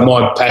guess, like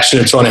my passion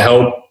of trying to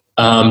help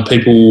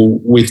people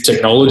with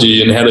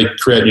technology and how to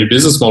create new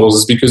business models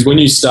is because when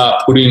you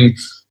start putting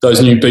those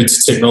new bits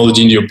of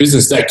technology into your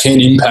business, that can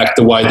impact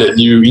the way that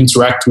you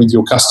interact with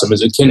your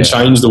customers. It can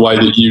change the way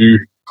that you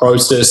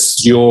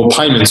process your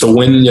payments or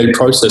when you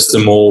process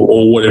them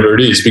or whatever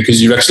it is,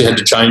 because you've actually had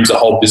to change the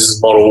whole business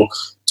model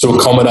to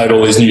accommodate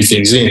all these new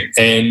things in.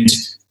 And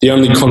the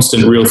only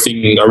constant real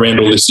thing around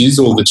all this is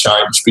all the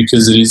change,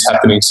 because it is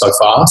happening so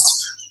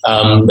fast.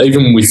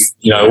 Even with,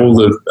 all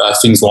the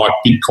things like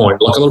Bitcoin,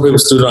 like a lot of people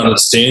still don't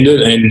understand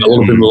it, and a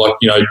lot of people are like,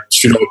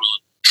 should I be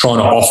trying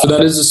to offer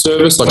that as a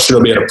service? Like, should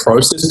I be able to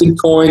process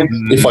Bitcoin?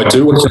 If I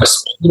do, what can I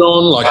spend it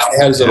on? Like,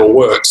 how does that all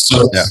work?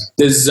 So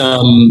there's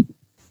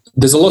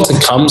a lot to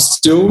come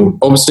still,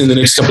 obviously, in the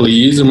next couple of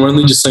years, and we're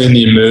only just seeing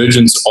the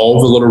emergence of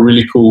a lot of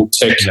really cool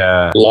tech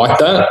like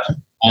that.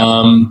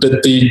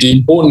 But the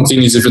important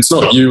thing is, if it's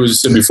not you, as I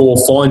said before,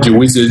 find your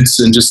wizards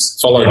and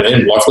just follow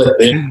them. Like, let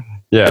them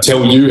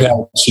tell you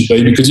how it should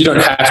be, because you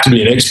don't have to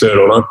be an expert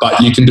on it, but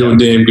you can do a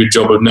damn good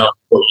job of knowing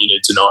what you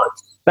need to know.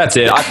 That's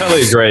it. I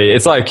totally agree.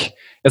 It's like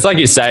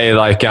you say,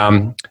 like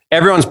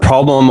everyone's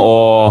problem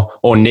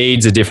or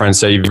needs are different.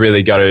 So you've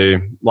really got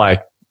to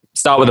like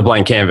start with a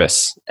blank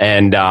canvas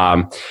and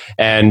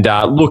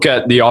look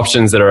at the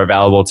options that are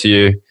available to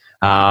you.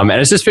 And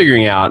it's just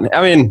figuring out.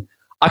 I mean,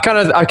 I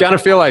kind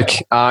of feel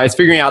like it's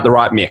figuring out the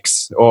right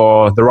mix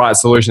or the right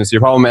solutions to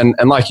your problem.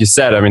 And like you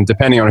said, I mean,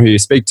 depending on who you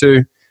speak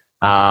to,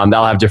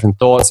 they'll have different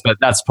thoughts. But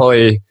that's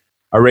probably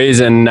a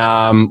reason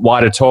why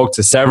to talk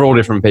to several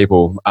different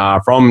people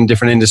from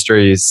different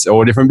industries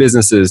or different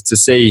businesses to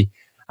see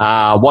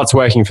what's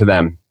working for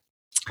them.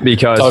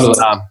 Because,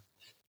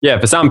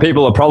 for some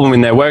people, a problem in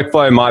their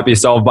workflow might be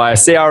solved by a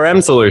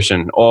CRM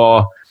solution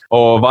or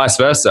vice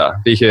versa.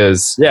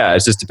 Because,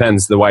 it just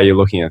depends the way you're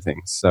looking at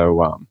things.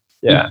 So,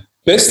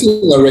 Best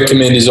thing I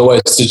recommend is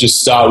always to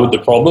just start with the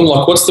problem.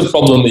 Like, what's the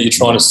problem that you're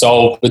trying to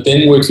solve? But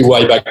then work your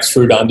way back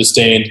through to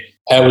understand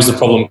how was the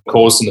problem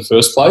caused in the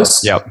first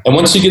place. And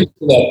once you get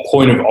to that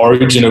point of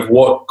origin of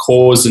what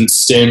caused and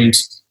stemmed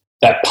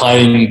that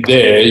pain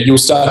there, you'll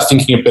start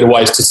thinking of better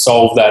ways to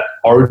solve that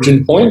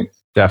origin point.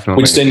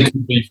 Definitely. Which then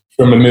could be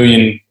from a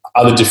million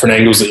other different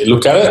angles that you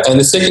look at it. And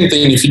the second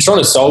thing, if you're trying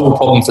to solve a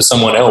problem for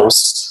someone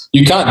else,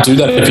 you can't do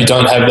that if you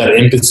don't have that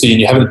empathy and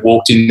you haven't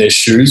walked in their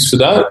shoes for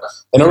that.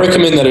 And I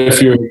recommend that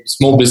if you're a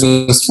small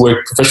business,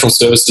 professional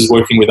services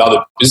working with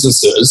other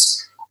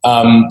businesses,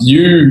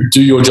 you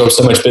do your job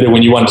so much better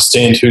when you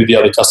understand who the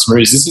other customer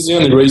is. This is the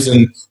only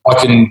reason I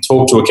can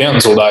talk to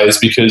accountants all day, is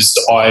because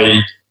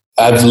I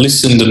have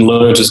listened and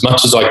learned as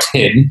much as I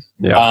can,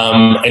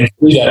 and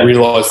through that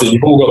realise that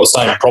you've all got the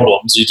same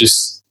problems. You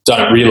just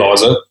don't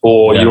realise it,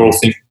 or you all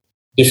think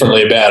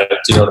differently about it.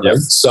 Do you know what I mean?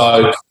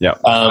 So,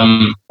 but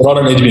I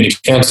don't need to be an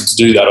accountant to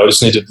do that. I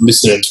just need to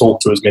listen and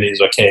talk to as many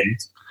as I can,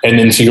 and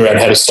then figure out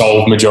how to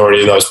solve the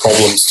majority of those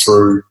problems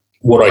through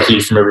what I hear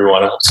from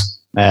everyone else.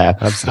 Yeah,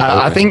 absolutely.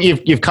 I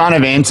think you've kind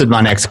of answered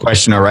my next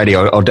question already.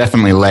 I'll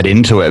definitely let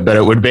into it, but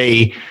it would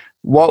be,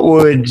 what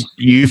would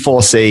you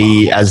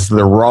foresee as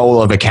the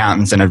role of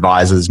accountants and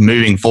advisors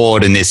moving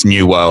forward in this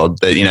new world,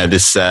 that, you know,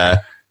 this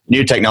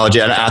new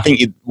technology? And I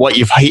think what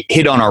you've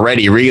hit on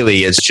already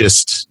really is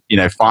just, you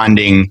know,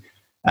 finding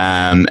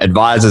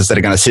advisors that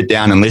are going to sit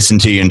down and listen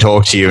to you and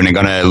talk to you, and are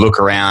going to look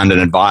around and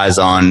advise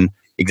on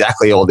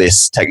exactly all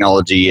this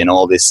technology and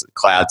all this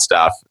cloud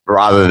stuff,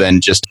 rather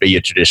than just be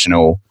your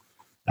traditional,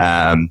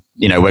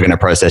 you know, we're going to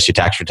process your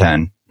tax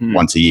return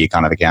once a year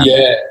kind of account.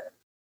 Yeah.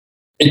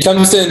 It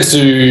comes down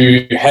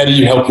to, how do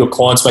you help your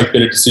clients make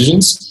better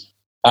decisions?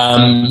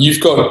 You've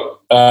got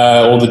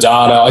all the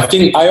data. I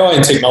think AI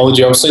and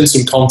technology, I've seen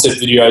some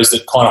concept videos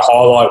that kind of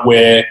highlight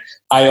where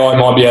AI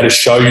might be able to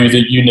show you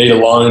that you need a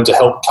loan to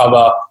help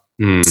cover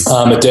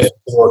a deficit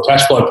or a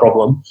cash flow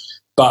problem,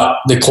 but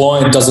the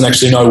client doesn't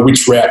actually know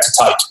which route to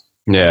take.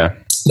 Yeah.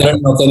 They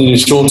don't know if they need a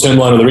short-term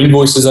loan or their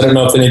invoices. They don't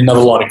know if they need another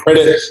line of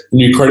credit, a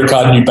new credit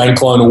card, a new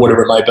bank loan, or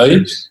whatever it may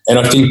be. And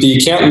I think the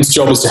accountant's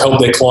job is to help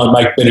their client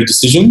make better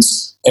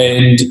decisions.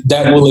 And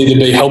that will either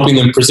be helping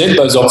them present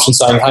those options,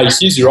 saying, hey,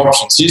 here's your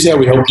options. Here's how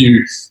we help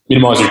you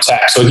minimise your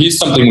tax. So here's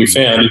something we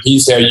found, and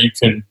here's how you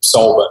can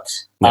solve it.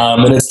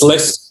 And it's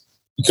less,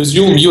 because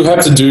you'll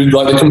have to do,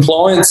 like, the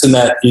compliance, and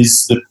that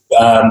is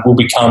will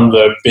become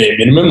the bare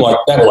minimum. Like,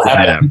 that will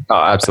happen. Yeah.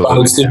 Oh, absolutely.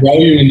 But it's the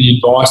value and the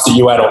advice that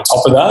you add on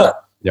top of that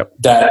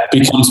that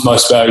becomes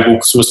most valuable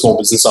to a small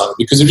business owner.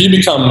 Because if you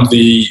become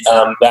the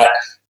that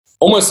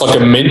almost like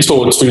a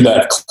mentor to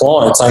that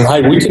client, saying,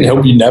 hey, we can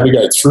help you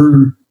navigate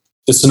through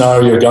the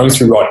scenario you're going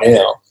through right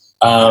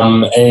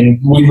now. And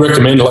we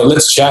recommend, like,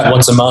 let's chat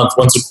once a month,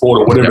 once a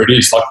quarter, whatever it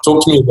is. Like,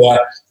 talk to me about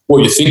what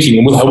you're thinking,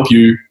 and we'll help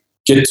you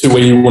get to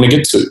where you want to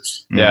get to.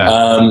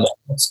 Yeah.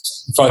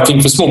 So I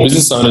think for small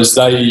business owners,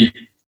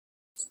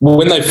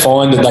 when they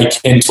find that they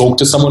can talk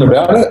to someone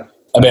about it,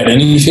 about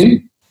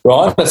anything,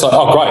 right? It's like,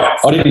 oh, great,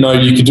 I didn't know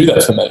you could do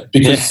that for me.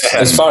 Because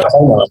as far as I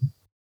know,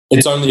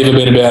 it's only ever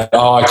been about,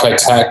 oh, okay,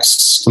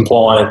 tax,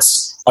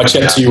 compliance. I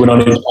chat to you when I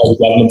need to pay the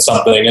government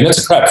something, and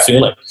that's a crap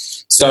feeling.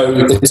 So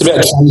it's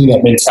about changing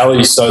that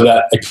mentality so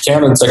that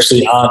accountants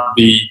actually aren't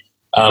the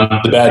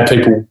bad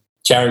people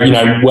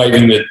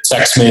waving the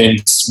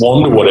taxman's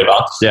wand or whatever.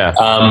 Yeah.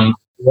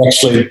 They're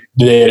actually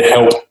there to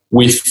help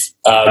with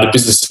the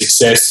business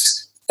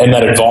success and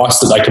that advice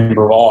that they can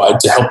provide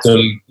to help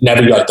them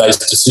navigate those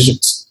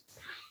decisions.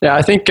 Yeah,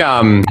 I think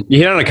you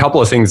hit on a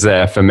couple of things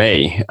there for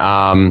me.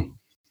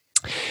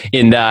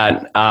 In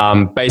that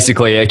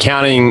basically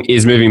accounting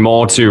is moving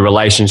more to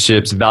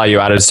relationships,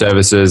 value-added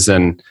services,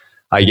 and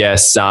I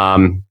guess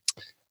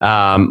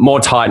more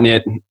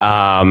tight-knit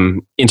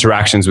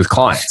interactions with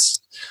clients.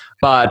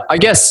 But I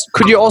guess,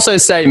 could you also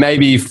say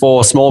maybe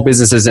for small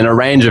businesses in a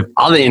range of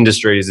other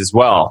industries as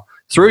well,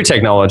 through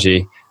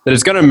technology, that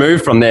it's going to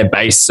move from their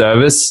base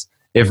service?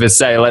 If it's,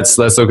 say, let's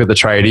look at the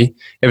tradie.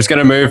 If it's going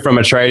to move from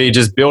a tradie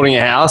just building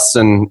a house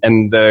and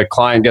the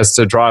client gets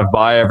to drive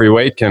by every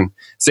week and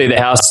see the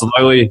house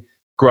slowly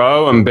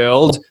grow and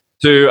build,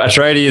 to a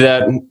tradie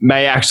that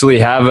may actually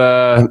have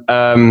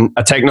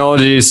a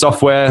technology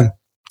software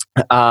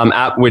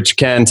app which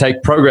can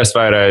take progress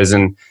photos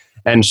and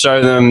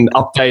show them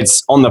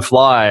updates on the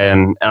fly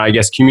and I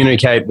guess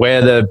communicate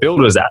where the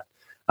builder's at.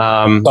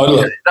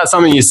 Totally. That's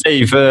something you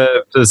see for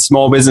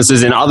small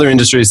businesses in other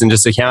industries than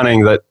just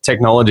accounting, that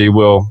technology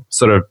will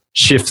sort of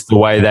shift the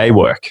way they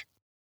work.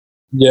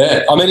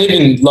 Yeah. I mean,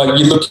 even like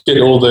you look at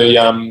all the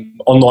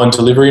online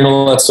delivery and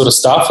all that sort of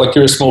stuff, like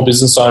you're a small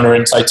business owner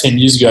and say 10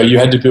 years ago, you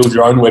had to build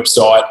your own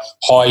website,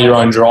 hire your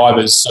own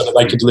drivers so that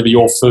they could deliver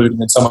your food, and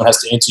then someone has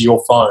to enter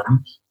your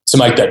phone to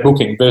make that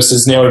booking,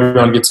 versus now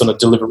everyone gets on a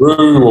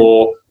Deliveroo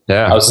or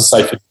I was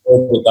going to say for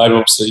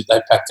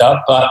they packed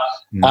up, but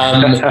you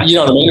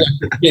know what I mean?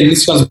 Again,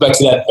 this comes back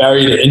to that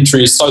barrier to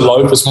entry is so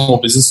low for small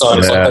business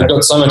owners. Like they've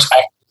got so much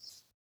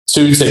access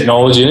to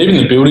technology, and even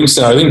the building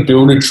center, I think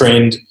Builder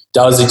Trend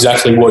does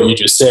exactly what you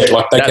just said.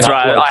 Like that's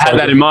right. I had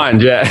that in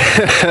mind. Yeah,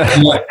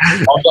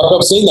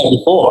 I've seen that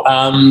before,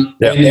 and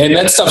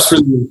that stuff's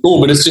really, really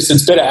cool. But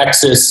it's better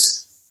access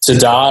to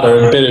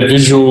data, better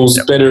visuals,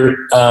 better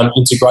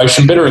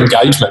integration, better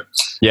engagement.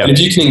 Yeah, and if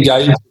you can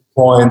engage with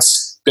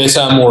clients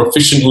better, more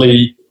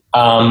efficiently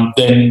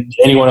than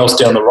anyone else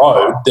down the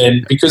road,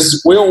 then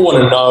because we all want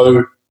to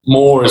know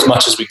more as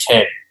much as we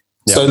can.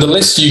 Yep. So the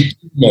less you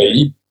give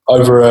me,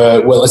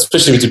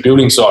 especially if it's a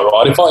building site,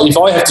 right? If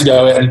I have to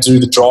go out and do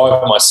the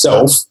drive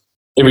myself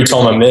every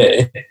time I'm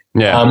there,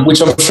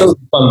 which I'm sure is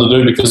fun to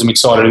do because I'm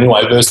excited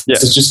anyway,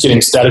 versus just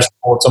getting status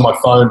reports on my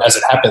phone as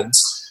it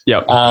happens.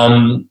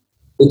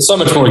 It's so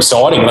much more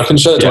exciting. I can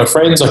show it to my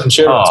friends. I can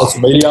share it on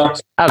social media.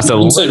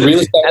 Absolutely. You can see real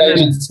estate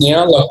agents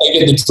now, like they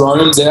get the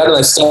drones out and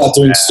they start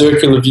doing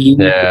circular view of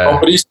the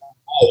properties.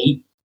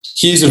 Hey,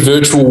 here's a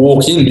virtual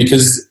walk-in,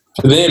 because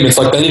for them, it's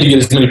like they need to get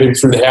as many people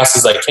through the house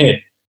as they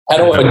can. How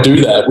do I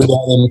do that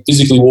without them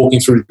physically walking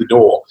through the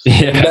door?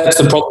 That's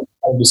the problem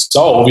to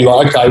solve. You're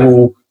like, okay,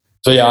 well,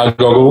 VR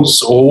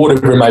goggles or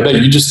whatever it may be.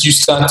 You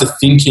start to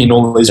think in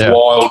all these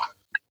wild,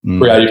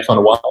 creative kind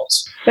of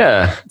ways.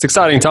 Yeah, it's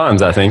exciting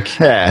times, I think.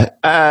 Yeah.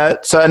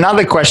 So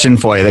another question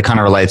for you that kind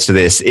of relates to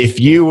this. If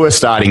you were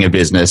starting a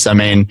business, I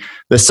mean,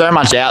 there's so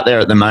much out there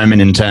at the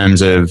moment in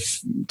terms of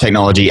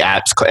technology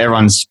apps.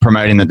 Everyone's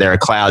promoting that they're a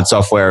cloud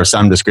software of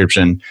some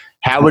description.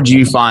 How would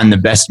you find the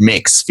best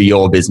mix for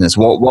your business?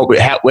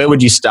 Where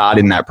would you start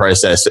in that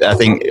process? I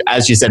think,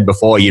 as you said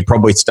before, you'd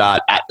probably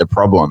start at the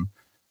problem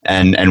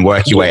and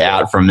work your way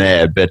out from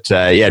there. But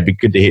it'd be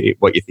good to hear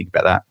what you think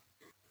about that.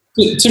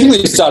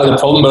 Typically, you start at the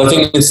problem, but I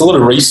think it's a lot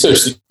of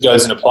research that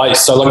goes into place.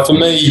 So, like for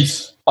me,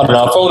 I don't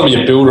know, if I want to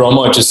be a builder, I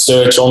might just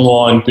search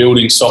online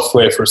building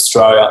software for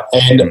Australia.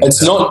 And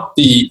it's not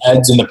the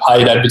ads and the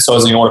paid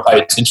advertising I want to pay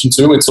attention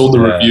to. It's all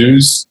the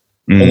reviews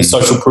and the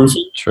social proof.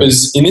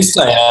 Because in this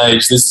day and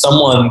age, there's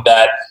someone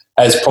that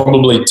has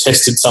probably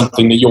tested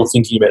something that you're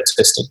thinking about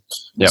testing.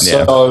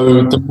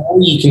 So the more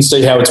you can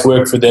see how it's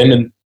worked for them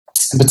and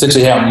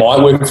potentially how it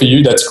might work for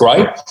you, that's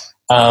great.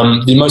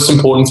 The most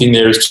important thing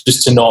there is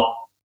just to not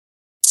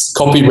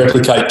copy,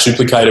 replicate,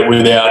 duplicate it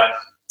without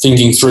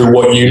thinking through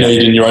what you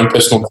need in your own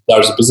personal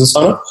as a business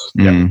owner.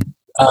 And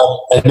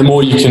the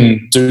more you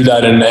can do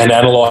that and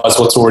analyse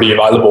what's already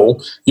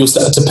available, you'll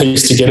start to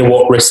piece together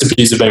what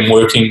recipes have been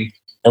working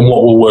and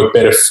what will work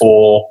better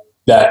for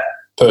that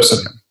person.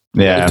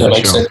 Yeah, if that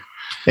makes sense.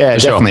 Yeah,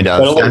 it definitely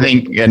does. I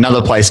think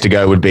another place to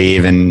go would be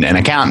even an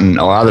accountant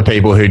or other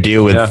people who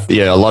deal with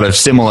a lot of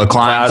similar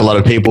clients, a lot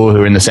of people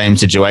who are in the same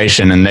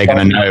situation, and they're going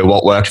to know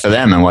what worked for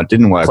them and what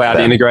didn't work Cloud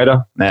for them.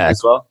 integrator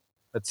as well.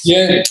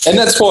 And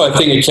that's why I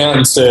think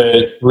accountants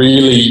are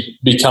really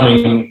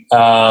becoming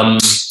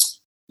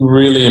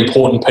really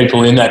important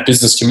people in that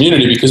business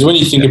community, because when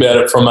you think about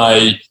it from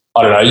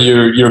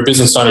you're a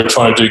business owner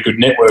trying to do good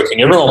networking.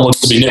 Everyone wants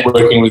to be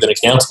networking with an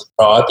accountant,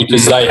 right?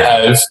 Because they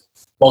have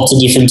lots of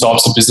different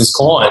types of business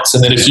clients.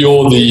 And then if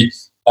you're the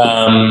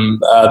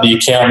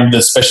accountant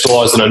that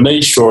specialises in a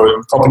niche or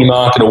a property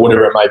market or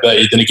whatever it may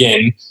be, then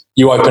again,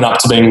 you open up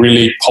to being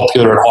really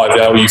popular and high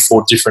value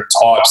for different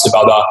types of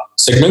other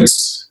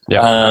segments. There's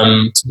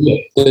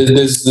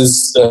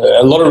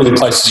a lot of really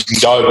places you can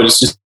go, but it's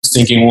just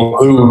thinking, well,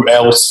 who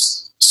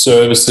else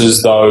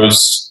services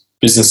those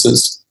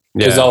businesses?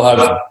 Because they'll have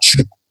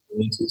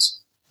audiences.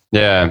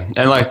 Yeah,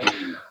 and like,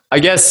 I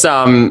guess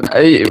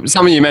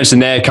something you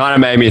mentioned there kind of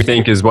made me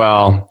think as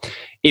well.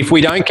 If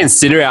we don't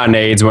consider our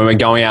needs when we're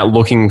going out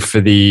looking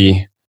for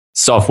the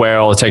software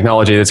or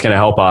technology that's going to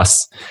help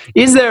us,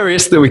 is there a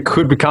risk that we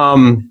could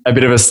become a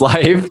bit of a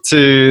slave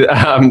to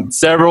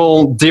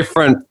several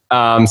different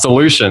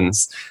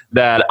solutions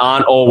that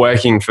aren't all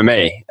working for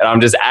me? And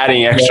I'm just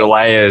adding extra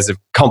layers of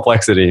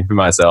complexity for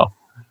myself.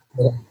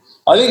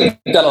 I think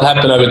that'll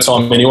happen over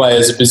time anyway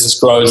as a business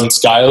grows and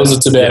scales.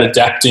 It's about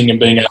adapting and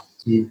being able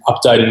to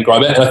update and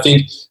grow that. And I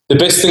think the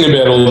best thing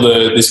about all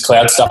this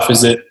cloud stuff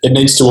is that it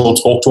needs to all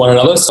talk to one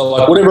another. So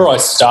like whatever I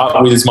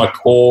start with is my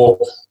core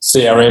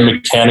CRM,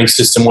 accounting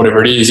system,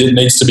 whatever it is, it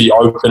needs to be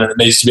open and it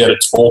needs to be able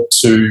to talk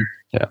to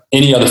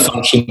any other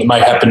function that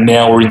may happen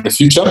now or in the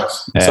future.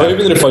 So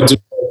even if I do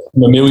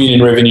from $1 million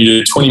in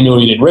revenue to 20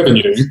 million in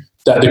revenue,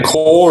 that the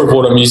core of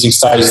what I'm using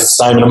stays the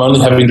same, and I'm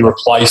only having to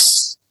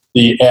replace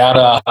the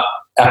outer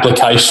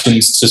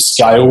applications to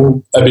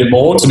scale a bit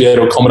more to be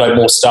able to accommodate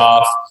more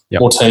staff,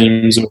 more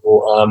teams,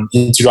 or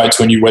integrate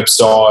to a new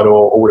website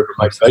or whatever it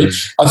may be.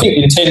 I think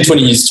in 10,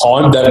 20 years'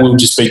 time, that will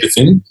just be the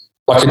thing.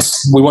 Like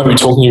we won't be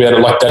talking about it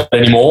like that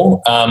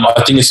anymore.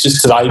 I think it's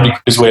just today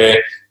because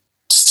we're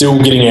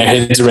still getting our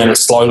heads around it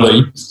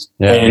slowly,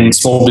 and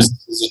small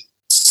businesses are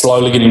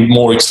slowly getting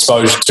more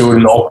exposure to it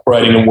and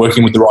operating and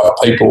working with the right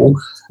people.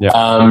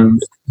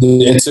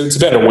 It's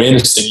about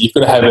awareness thing. You've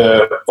got to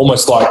have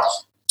almost like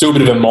do a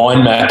bit of a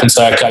mind map and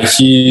say, okay,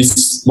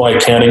 here's my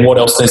accounting. What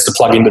else needs to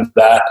plug into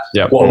that?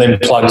 What then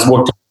plugs?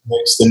 What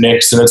goes the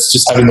next? And it's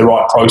just having the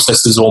right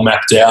processes all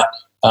mapped out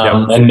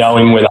and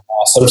knowing where they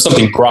are. So if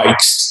something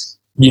breaks,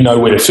 you know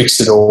where to fix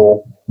it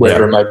or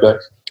wherever it may be.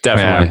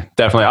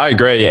 Definitely. I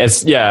agree.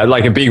 It's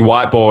like a big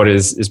whiteboard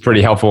is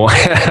pretty helpful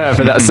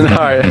for that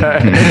scenario.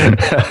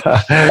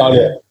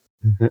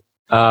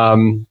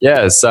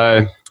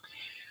 So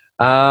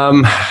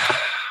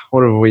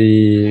what have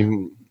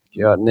we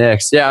got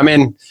next? I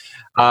mean,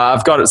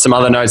 I've got some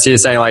other notes here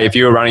saying like if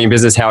you were running a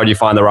business, how would you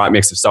find the right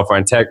mix of software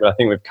and tech? But I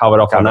think we've covered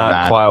off on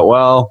that quite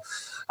well.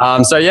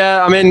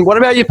 I mean, what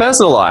about your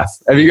personal life?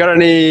 Have you got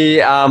any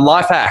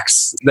life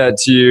hacks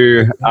that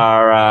you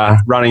are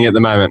running at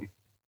the moment?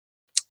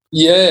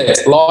 Yeah,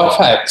 life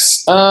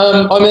hacks.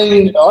 I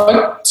mean, my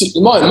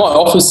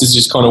office is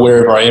just kind of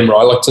wherever I am,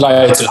 right? Like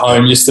today it's at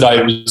home. Yesterday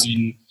it was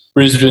in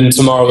Brisbane.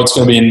 Tomorrow it's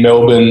going to be in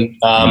Melbourne,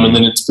 and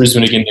then it's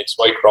Brisbane again next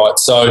week, right?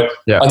 So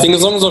I think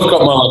as long as I've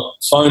got my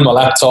phone, my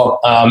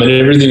laptop, and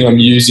everything I'm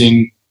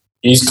using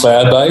is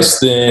cloud-based,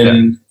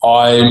 then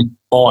I'm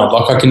fine.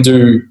 Like I can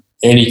do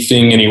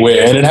anything,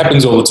 anywhere. And it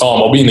happens all the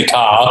time. I'll be in the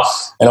car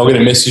and I'll get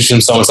a message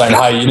from someone saying,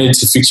 hey, you need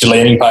to fix your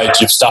landing page.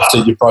 You've stuffed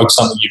it. You broke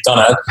something. You've done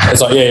it.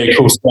 It's like, yeah,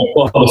 cool. So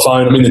I'm on the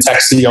phone. I'm in the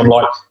taxi. I'm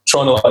like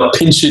trying to like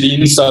pinch it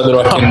in so that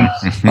I can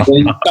stuff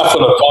on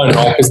the phone,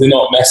 right? Because they're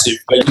not massive.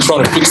 But you're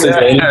trying to fix these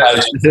landing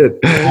pages. That's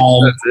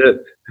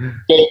it.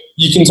 But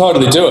you can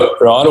totally do it,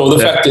 right? Or the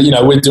fact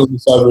that, we're doing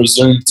this over a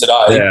Zoom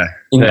today.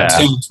 In 10,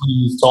 20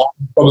 years' time,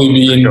 probably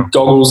be in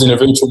goggles in a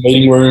virtual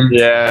meeting room.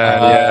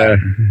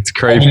 It's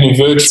creepy. Having a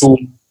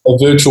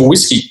virtual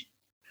whiskey.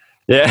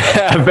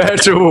 Yeah,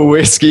 virtual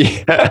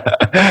whiskey.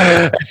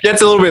 It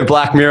gets a little bit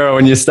Black Mirror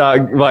when you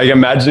start like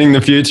imagining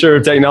the future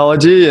of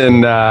technology,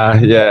 and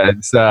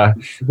there's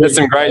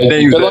some great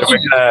things.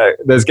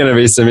 There's going to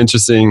be some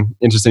interesting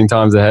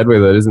times ahead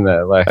with it, isn't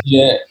there? Like,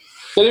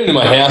 but even in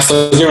my house,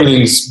 like,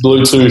 everything's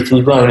Bluetooth.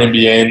 We run an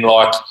NBN.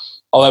 Like,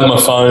 I'll have my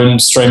phone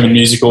streaming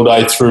music all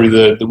day through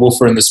the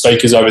woofer and the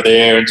speakers over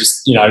there, and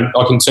just I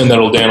can turn that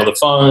all down on the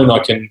phone. I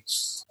can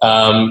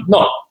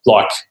not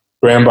like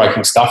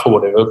groundbreaking stuff or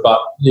whatever, but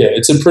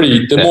it's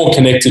the more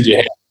connected your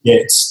house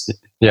gets,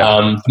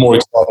 the more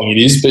exciting it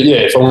is. But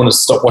if I want to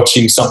stop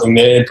watching something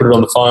there, put it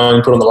on the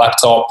phone, put it on the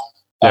laptop,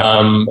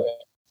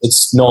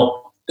 it's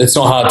not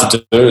hard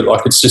to do.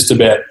 Like, it's just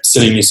about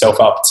setting yourself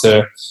up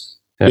to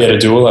be able to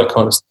do all that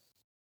kind of stuff.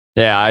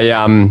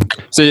 Yeah,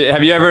 so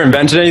have you ever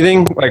invented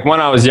anything? Like,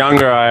 when I was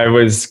younger, I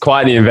was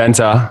quite the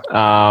inventor.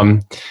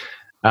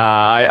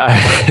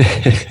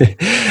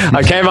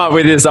 I came up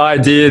with this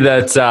idea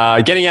that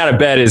getting out of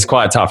bed is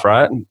quite tough,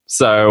 right?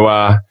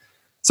 So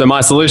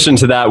my solution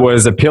to that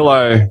was a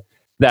pillow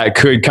that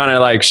could kind of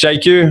like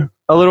shake you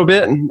a little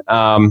bit.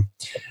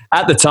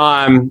 At the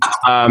time,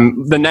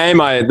 the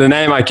name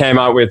I came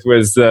up with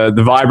was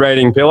the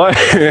vibrating pillow.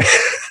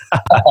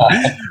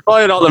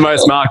 Probably not the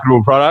most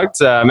marketable product.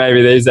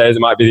 Maybe these days it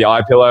might be the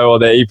iPillow or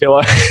the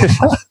ePillow.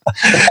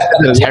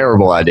 That's a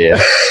terrible idea.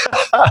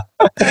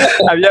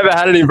 Have you ever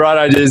had any bright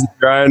ideas of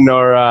your own,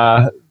 or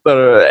sort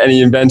of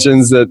any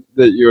inventions that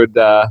you would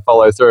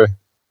follow through?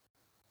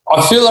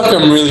 I feel like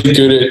I'm really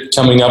good at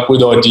coming up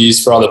with ideas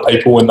for other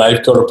people when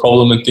they've got a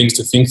problem and things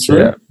to think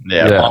through.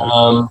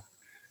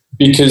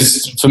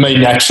 Because for me,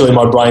 naturally,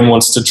 my brain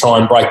wants to try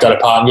and break that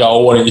apart and go, oh,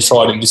 why don't you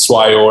try it in this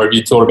way? Or have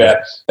you thought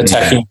about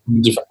attacking it from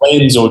a different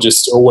lens, or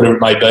whatever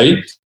it may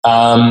be?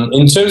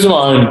 In terms of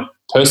my own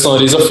personal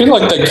ideas, I feel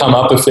like they come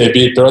up a fair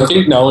bit, but I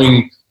think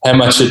knowing how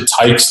much it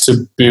takes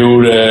to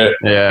build a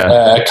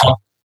company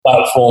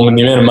platform and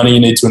the amount of money you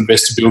need to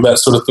invest to build that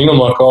sort of thing, I'm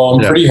like, I'm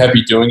pretty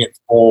happy doing it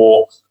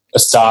for a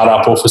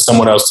startup or for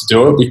someone else to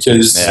do it,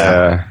 because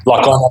like,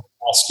 I know what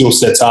my skill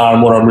sets are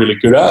and what I'm really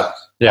good at.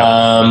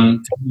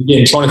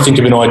 Again, trying to think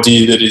of an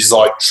idea that is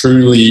like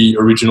truly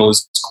original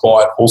is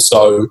quite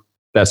also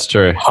that's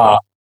true hard.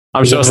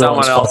 I'm sure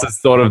someone else has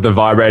thought of the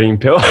vibrating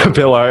pillow. I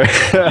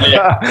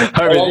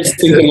was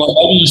thinking like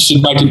maybe you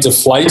should make it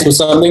deflate or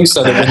something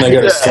so that when they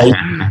go to sleep.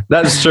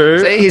 That's true.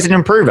 See, he's an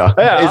improver.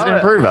 He's an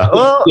improver.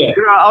 Well,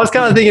 I was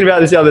kind of thinking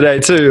about this the other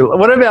day too.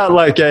 What about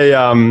like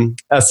a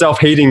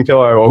self-heating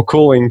pillow or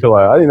cooling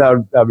pillow? I think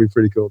that'd be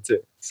pretty cool too.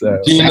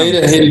 So, do you need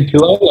a heated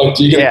pillow? Like,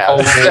 do you get a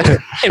cold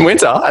in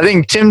winter? I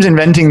think Tim's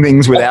inventing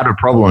things without a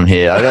problem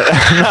here.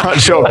 I'm not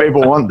sure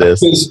people want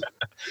this.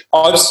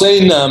 I've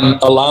seen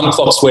alarm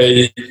clocks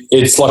where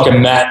it's like a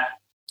mat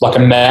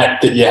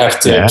that you have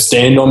to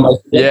stand on.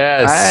 Basically.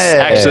 Yes,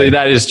 actually,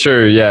 that is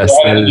true. Yes,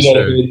 that is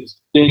true.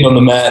 Standing on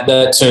the mat,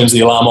 that turns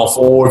the alarm off.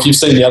 Or if you've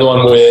seen the other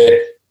one where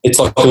it's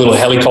like a little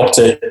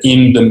helicopter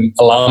in the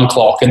alarm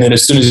clock, and then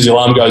as soon as the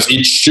alarm goes,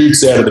 it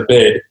shoots out of the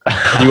bed.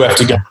 You have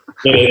to go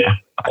get it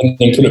and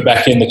then put it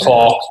back in the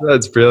clock.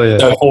 That's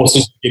brilliant. So it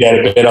forces you to get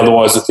out of bed,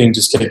 otherwise the thing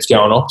just keeps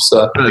going off.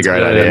 So that's a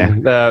great idea.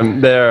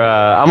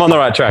 I'm on the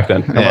right track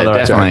then.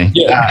 Definitely.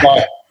 Yeah.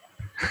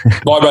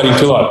 Vibrating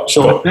pillow,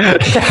 sure.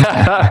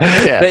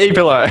 The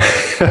e-pillow.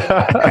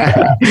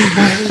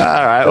 All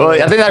right. Well,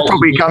 I think that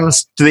probably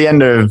comes to the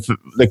end of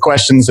the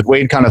questions that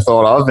we'd kind of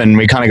thought of, and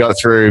we kind of got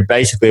through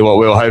basically what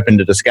we were hoping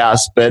to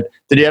discuss. But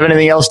did you have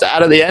anything else to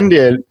add at the end?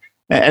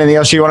 Anything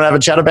else you want to have a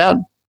chat about?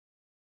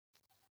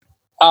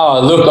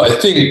 Look, I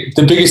think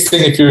the biggest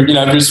thing, if you're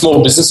a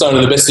small business owner,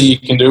 the best thing you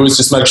can do is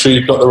just make sure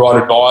you've got the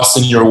right advice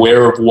and you're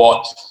aware of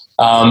what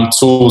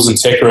tools and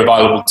tech are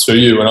available to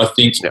you. And I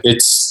think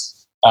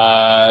it's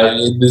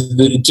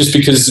just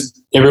because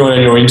everyone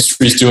in your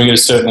industry is doing it a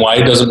certain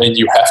way doesn't mean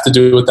you have to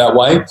do it that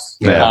way.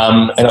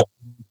 And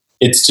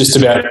it's just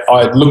about,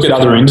 I look at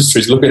other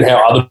industries, look at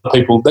how other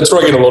people, that's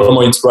where I get a lot of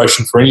my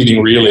inspiration for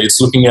anything really.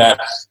 It's looking at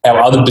how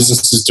other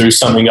businesses do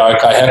something, go,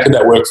 okay, how could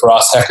that work for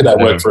us? How could that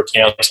work for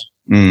accounting?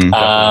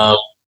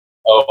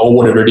 Or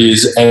whatever it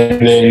is,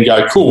 and then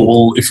go, cool,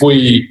 well, if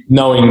we,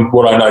 knowing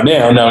what I know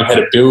now, knowing how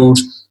to build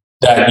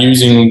that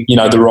using,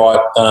 the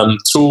right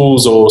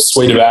tools or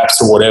suite of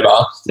apps or whatever.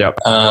 Yep.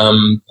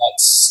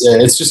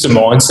 It's just a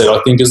mindset.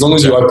 I think as long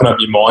as you open up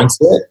your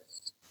mindset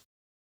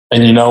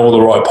and you know all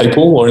the right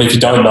people, or if you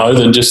don't know,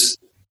 then just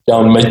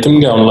go and meet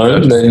them, go and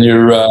learn, then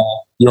you're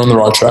on the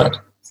right track.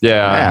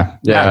 Yeah.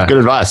 Good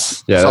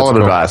advice. Yeah, Solid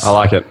cool. advice. I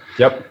like it.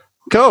 Yep.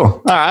 Cool.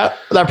 All right.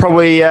 That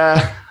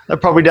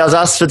probably does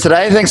us for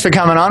today. Thanks for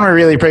coming on. We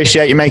really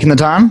appreciate you making the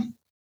time.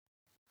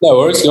 No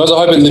worries, guys. I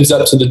hope it lives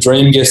up to the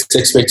dream guest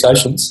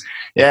expectations.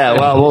 Yeah,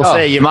 well, we'll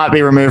see. You might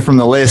be removed from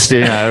the list. We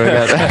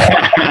might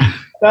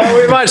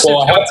shift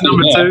to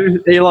number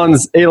 2.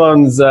 Elon's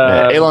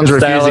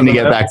refusing to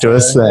get back to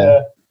us.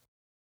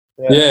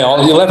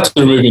 You'll have to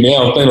remove me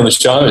now. I've been on the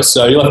show,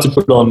 so you'll have to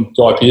put on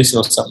Guy Pearson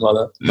or something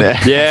like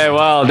that. Yeah,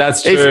 well,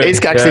 that's true. He's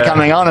actually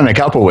coming on in a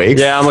couple of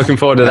weeks. Yeah, I'm looking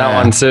forward to that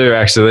one too.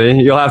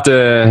 Actually, you'll have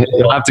to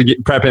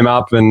prep him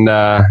up and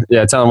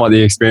tell him what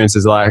the experience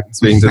is like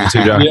speaking to the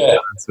two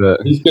giants.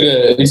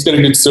 He's got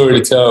a good story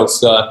to tell,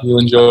 so you'll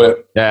enjoy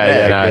it.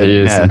 He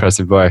is an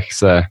impressive bloke.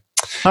 So,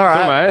 all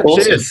right, cool,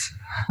 awesome. Cheers.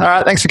 All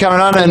right, thanks for coming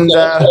on, and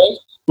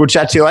we'll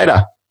chat to you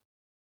later.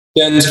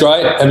 Sounds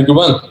great. Have a good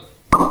one.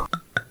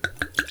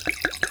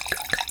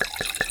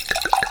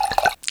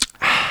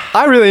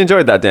 I really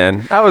enjoyed that,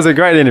 Dan. That was a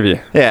great interview.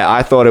 Yeah,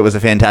 I thought it was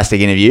a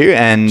fantastic interview.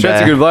 And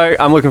Trent's a good bloke.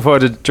 I'm looking forward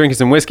to drinking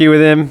some whiskey with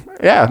him.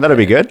 Yeah, that'll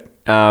be good.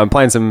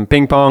 Playing some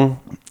ping pong.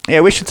 Yeah,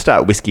 we should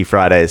start Whiskey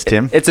Fridays,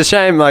 Tim. It's a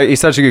shame, he's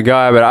such a good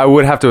guy, but I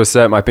would have to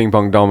assert my ping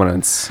pong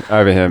dominance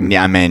over him.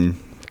 Yeah,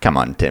 come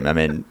on,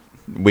 Tim.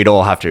 We'd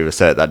all have to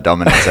assert that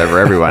dominance over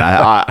everyone.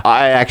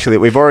 I actually,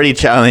 we've already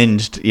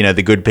challenged,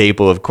 the good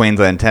people of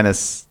Queensland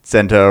Tennis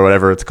Centre or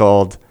whatever it's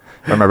called,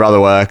 where my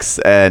brother works,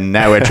 and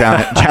now we're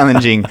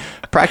challenging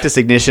Practice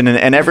Ignition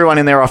and everyone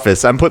in their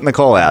office. I'm putting the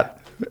call out.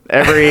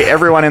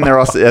 Everyone in their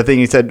office. I think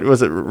he said,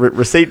 was it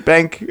Receipt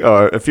Bank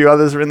or a few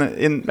others were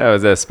in. Oh,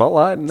 was there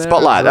Spotlight in there?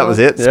 Spotlight, that was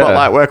it. Yeah.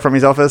 Spotlight work from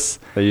his office.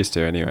 They used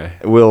to anyway.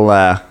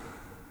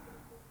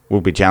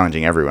 We'll be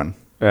challenging everyone.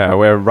 Yeah,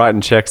 we're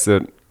writing checks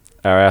that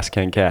our ass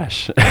can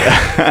cash. So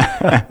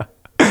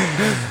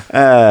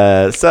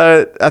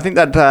I think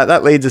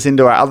that leads us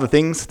into our other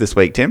things this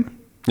week, Tim.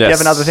 Yes. Do you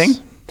have another thing?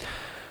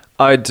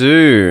 I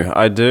do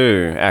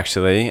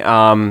actually.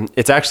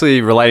 It's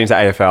actually relating to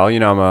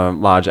AFL. I'm a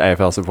large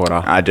AFL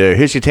supporter. I do.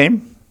 Who's your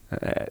team?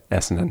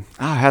 Essendon.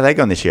 Oh, how are they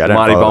gone this year? I don't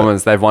Mighty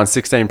Bombers. They've won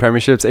 16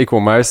 premierships,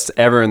 equal most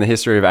ever in the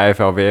history of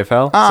AFL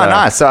VFL. Oh,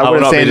 nice. So I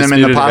would have seen them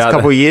in the past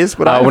couple of years.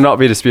 I will not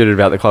be disputed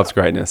about the club's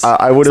greatness.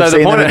 I would have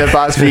seen them in the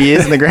past few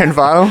years in the grand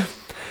final.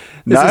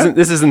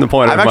 This isn't the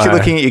point. I'm actually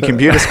looking at your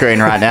computer screen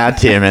right now,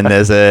 Tim, and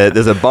there's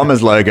a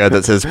Bombers logo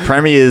that says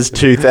Premiers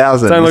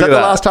 2000. Don't Was look that at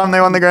the last time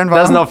they won the grand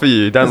final? That's not for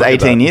you. It was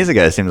 18 years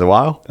ago. Seems a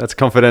while. That's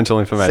confidential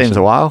information. Seems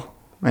a while.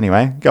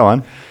 Anyway, go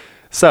on.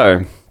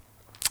 So,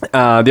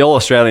 the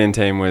All-Australian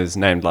team was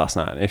named last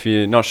night. If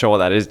you're not sure what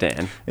that is,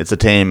 Dan. It's a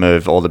team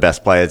of all the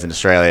best players in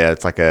Australia.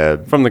 It's like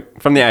From the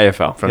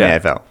AFL. From the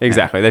AFL.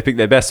 Exactly. Yeah. They pick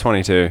their best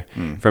 22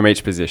 from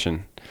each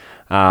position.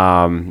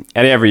 And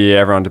every year,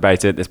 everyone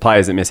debates it. There's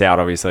players that miss out,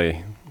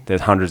 obviously.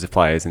 There's hundreds of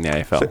players in the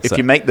AFL. So if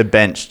you make the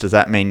bench, does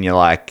that mean you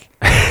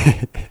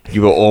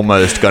were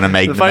almost going to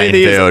make the main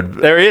field?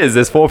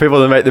 There's 4 people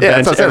that make the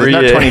bench every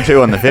year. There's not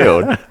 22 on the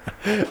field.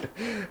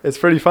 It's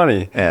pretty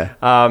funny. Yeah.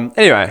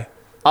 Anyway,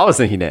 I was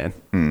thinking, Dan,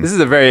 this is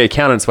a very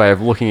accountant's way of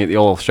looking at the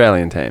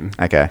All-Australian team.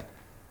 Okay.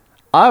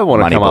 I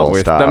want to come up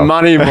with the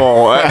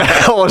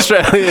Moneyball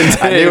All-Australian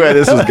team. I knew where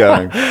this was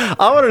going.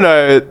 I want to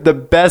know the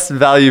best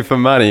value for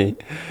money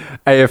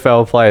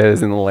AFL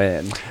players in the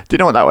land. Do you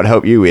know what that would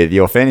help you with?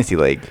 Your fantasy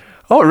league.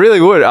 Oh, it really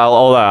would.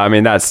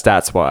 Although, that's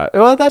stats wise.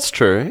 Well, that's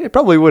true. It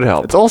probably would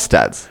help. It's all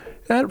stats.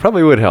 That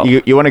probably would help.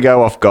 You want to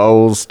go off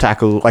goals,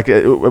 tackle, what?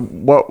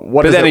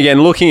 But then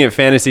again, looking at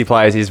fantasy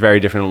players is very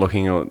different than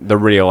looking at the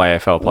real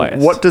AFL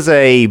players. What does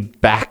a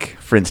back,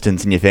 for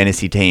instance, in your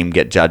fantasy team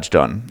get judged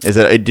on? Is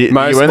it do you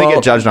only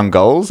get judged on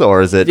goals,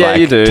 or is it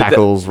you do.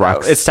 Tackles,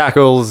 rucks? It's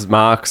tackles,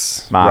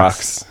 marks.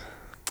 Rucks.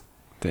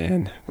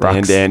 Dan.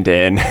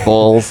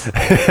 Balls.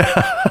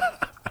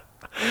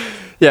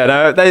 Yeah,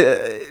 no,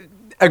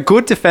 a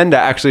good defender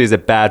actually is a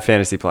bad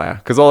fantasy player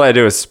because all they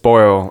do is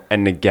spoil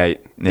and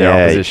negate their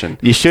opposition.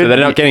 So they're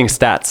not getting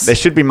stats. They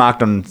should be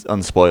marked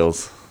on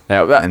spoils.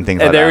 Yeah, and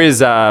things like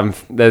that.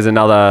 There's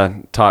another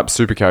type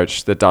super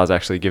coach that does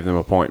actually give them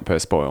a point per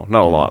spoil.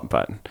 Not a lot,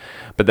 but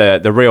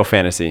the real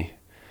fantasy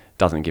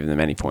doesn't give them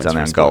any points. It's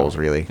only on goals,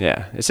 really.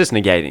 Yeah, it's just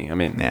negating.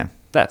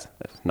 That's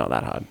not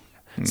that hard.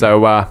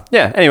 So,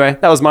 anyway,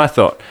 that was my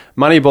thought.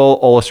 Moneyball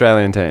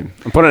All-Australian team.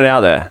 I'm putting it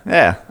out there.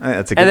 Yeah,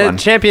 that's a good one. And then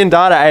Champion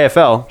Data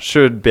AFL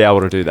should be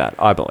able to do that,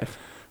 I believe.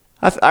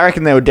 I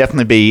reckon there would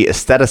definitely be a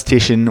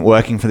statistician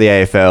working for the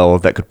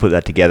AFL that could put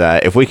that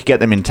together. If we could get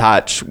them in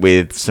touch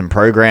with some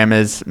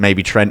programmers,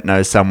 maybe Trent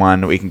knows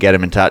someone we can get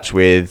him in touch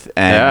with,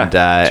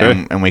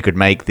 and we could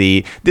make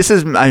this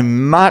is a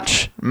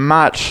much,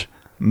 much,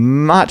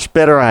 much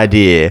better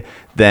idea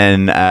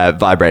than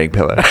vibrating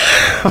pillow.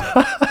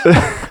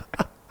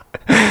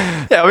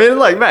 Yeah, I mean,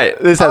 like, mate,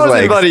 This I has was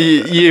legs. in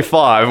bloody year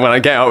 5 when I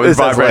came up with This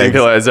has vibrating legs.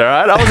 pillows, all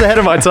right? I was ahead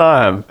of my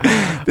time.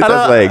 This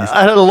has legs.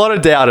 I had a lot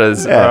of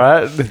doubters, Yeah. all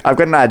right? I've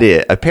got an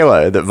idea. A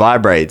pillow that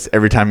vibrates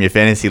every time your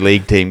fantasy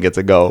league team gets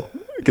a goal.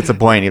 Gets a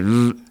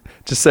point.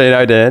 Just so you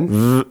know,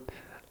 Dan,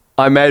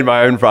 I made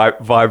my own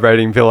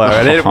vibrating pillow,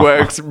 and it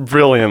works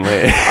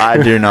brilliantly.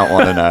 I do not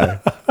want to know.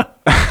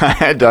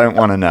 I don't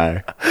want to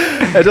know.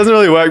 It doesn't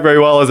really work very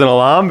well as an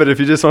alarm, but if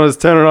you just want to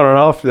turn it on and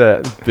off, yeah,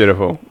 it's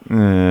beautiful.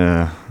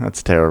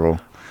 That's terrible.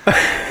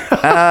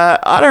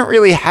 I don't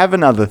really have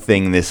another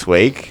thing this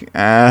week.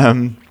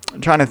 I'm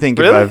trying to think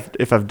Really?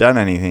 if I've done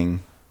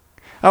anything.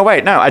 Oh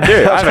wait, no, I do.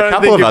 I have a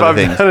couple of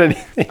other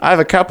things. I have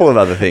a couple of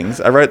other things.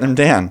 I wrote them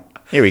down.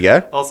 Here we go.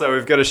 Also,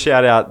 we've got to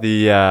shout out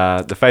the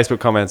Facebook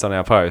comments on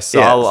our post. So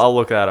Yes. I'll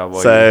look that up.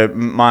 So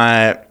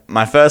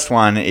my first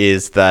one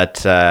is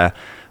that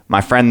my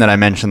friend that I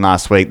mentioned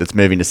last week that's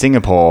moving to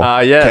Singapore,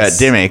 yes. Kurt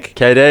Dimmick,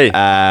 KD.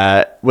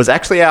 was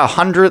actually our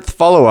 100th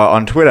follower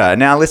on Twitter.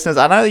 Now, listeners,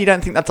 I know you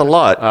don't think that's a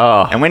lot,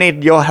 and we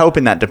need your help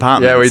in that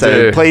department. Yeah, we so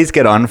do. please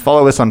get on,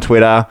 follow us on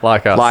Twitter,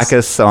 Like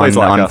us. on, Please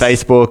like on us.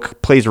 Facebook.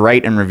 Please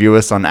rate and review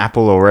us on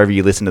Apple or wherever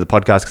you listen to the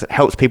podcast because it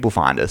helps people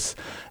find us.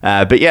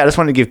 But yeah, I just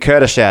wanted to give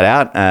Kurt a shout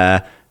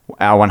out.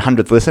 Our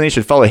 100th listener. You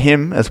should follow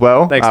him as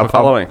well. Thanks for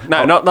following.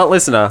 No, not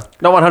listener.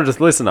 Not 100th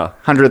listener.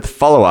 100th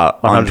follower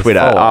on 100th Twitter.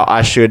 follower.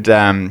 I should.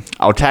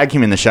 I'll tag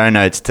him in the show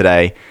notes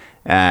today,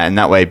 and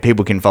that way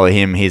people can follow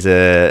him. He's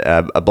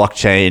a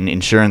blockchain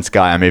insurance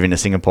guy. I'm moving to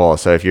Singapore,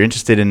 so if you're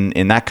interested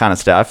in that kind of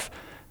stuff,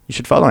 you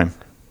should follow him.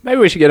 Maybe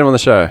we should get him on the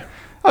show.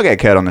 I'll get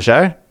Kurt on the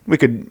show. We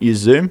could use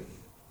Zoom.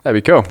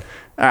 That'd be cool.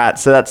 All right,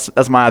 so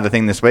that's my other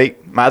thing this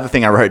week. My other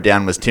thing I wrote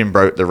down was Tim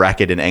broke the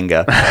racket in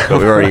anger,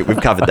 but we've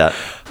covered that.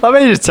 I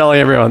mean, just telling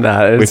everyone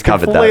that. It's We've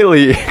covered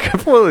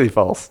completely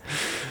false.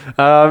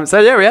 So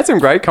yeah, we had some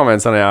great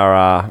comments on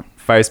our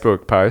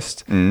Facebook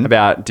post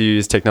about do you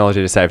use technology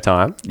to save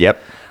time?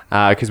 Yep.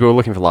 Because we were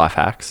looking for life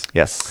hacks.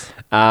 Yes.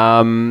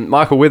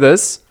 Michael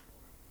Withers,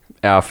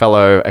 our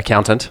fellow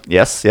accountant,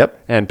 Yes.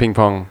 Yep. and ping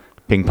pong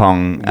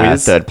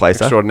whiz third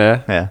placer.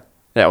 extraordinaire. Yeah.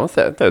 Yeah, well,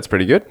 third's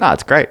pretty good. No,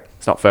 it's great.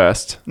 It's not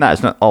first. No,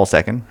 it's not all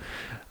second.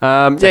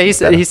 He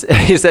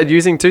said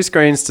using 2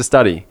 screens to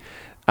study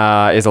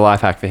is a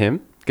life hack for him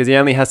because he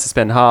only has to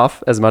spend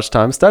half as much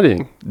time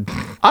studying.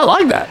 I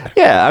like that.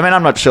 Yeah, I mean,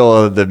 I'm not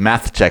sure the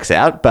math checks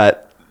out,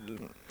 but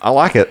I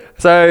like it.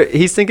 So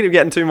he's thinking of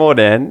getting 2 more,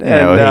 Dan.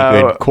 Yeah, And,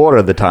 he could quarter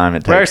of the time it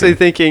takes. we're actually him.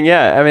 thinking,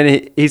 yeah. I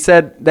mean, he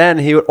said then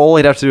all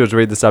he'd have to do is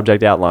read the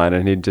subject outline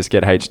and he'd just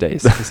get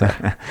HDs.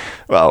 So,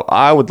 Well,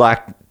 I would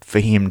like for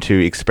him to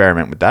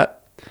experiment with that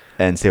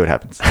and see what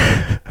happens.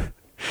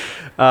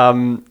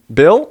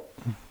 Bill,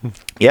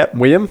 Yep.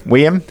 William,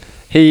 William.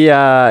 he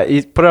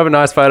put up a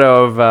nice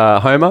photo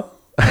of Homer.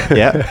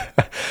 Yeah.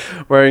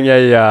 Wearing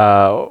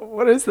a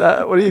what is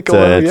that? What do you call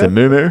it? It's a again?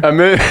 moo-moo. A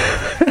moo.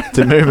 It's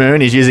a moo-moo,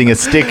 and he's using a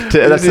stick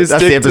to... That's Using a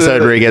the stick episode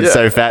to- where he gets yeah.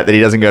 so fat that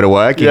he doesn't go to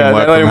work. He can They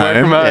work let from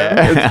him home.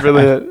 Yeah. It's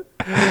brilliant.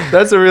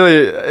 That's a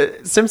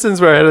really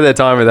Simpsons were ahead of their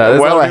time with that.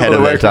 There's Well a lot of ahead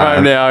people of that their work from home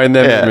time. now in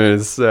their Yeah.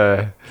 moves.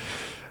 So.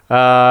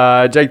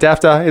 Jake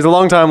Dafter is a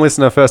long-time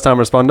listener, first-time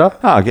responder.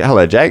 Oh,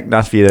 hello, Jake.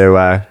 Nice for you to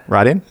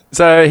write in.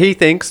 So he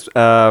thinks with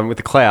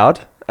the cloud,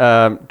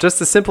 just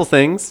the simple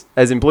things,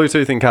 as in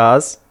Bluetooth in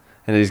cars,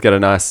 and he's got a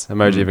nice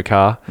emoji of a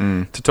car,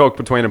 to talk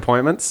between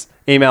appointments,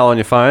 email on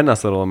your phone,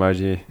 nice little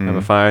emoji of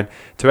a phone,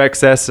 to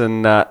access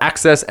and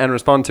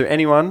respond to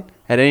anyone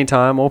at any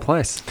time or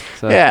place.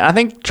 So, Yeah, I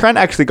think Trent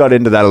actually got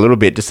into that a little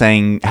bit, just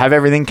saying have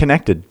everything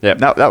connected. Yep.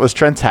 That was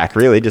Trent's hack,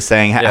 really, just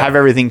saying have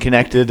everything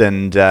connected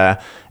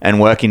and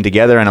working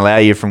together and allow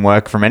you from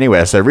work from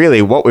anywhere. So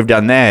really, what we've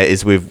done there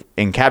is we've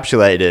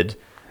encapsulated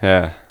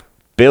yeah.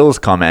 Bill's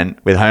comment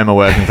with Homer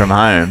working from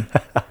home,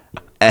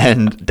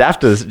 and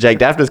Jake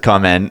Dafter's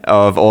comment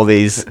of all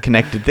these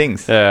connected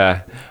things.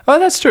 Yeah. Oh,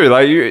 that's true.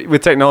 Like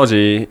with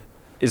technology,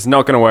 it's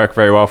not going to work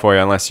very well for you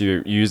unless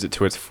you use it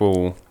to its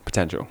full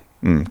potential.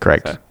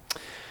 Correct. So.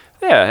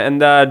 Yeah,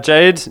 and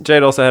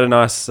Jade also had a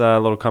nice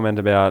little comment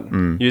about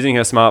using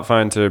her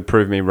smartphone to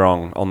prove me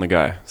wrong on the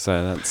go.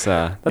 So that's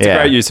a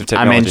great use of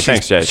technology. I mean,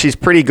 Thanks, Jade. she's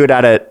pretty good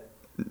at it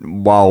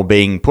while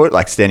being put,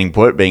 like standing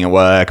put, being at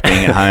work,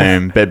 being at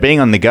home, but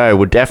being on the go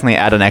would definitely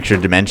add an extra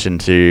dimension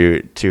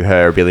to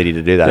her ability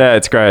to do that. Yeah,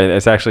 it's great.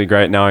 It's actually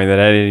great knowing that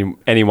at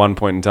any one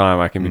point in time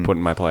I can be put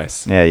in my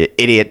place. Yeah, you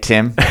idiot,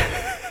 Tim.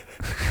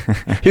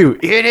 You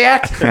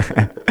idiot!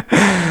 Jade.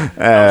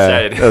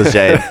 That was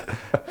Jade.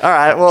 All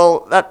right,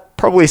 well, that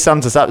probably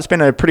sums us up. It's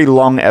been a pretty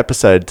long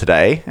episode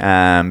today,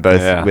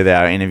 both with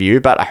our interview,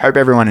 but I hope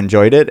everyone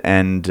enjoyed it.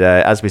 And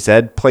as we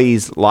said,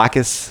 please like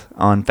us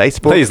on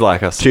Facebook. Please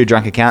like us. Two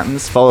Drunk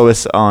Accountants. Follow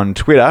us on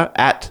Twitter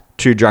at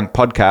Two Drunk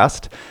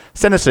Podcast.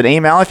 Send us an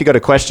email if you got a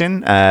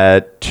question,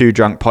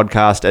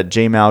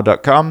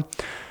 twodrunkpodcast@gmail.com.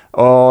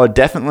 Or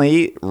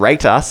definitely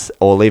rate us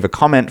or leave a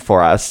comment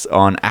for us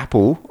on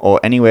Apple or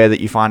anywhere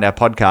that you find our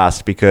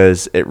podcast,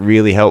 because it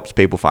really helps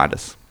people find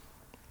us.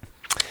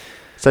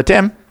 So,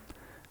 Tim,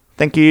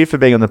 thank you for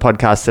being on the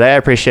podcast today. I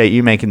appreciate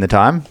you making the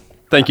time.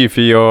 Thank you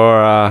for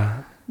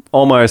your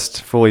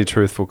almost fully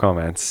truthful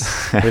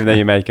comments, even though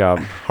you make up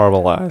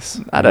horrible lies,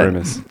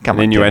 rumors, and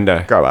innuendo.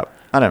 Tim, grow up.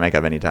 I don't make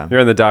up any time.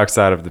 You're on the dark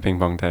side of the ping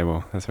pong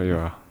table. That's what you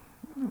are.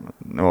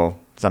 Well,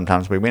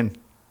 sometimes we win.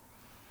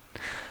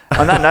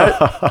 On that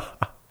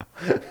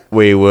note,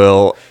 we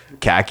will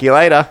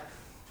calculate later.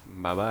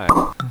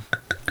 Bye-bye.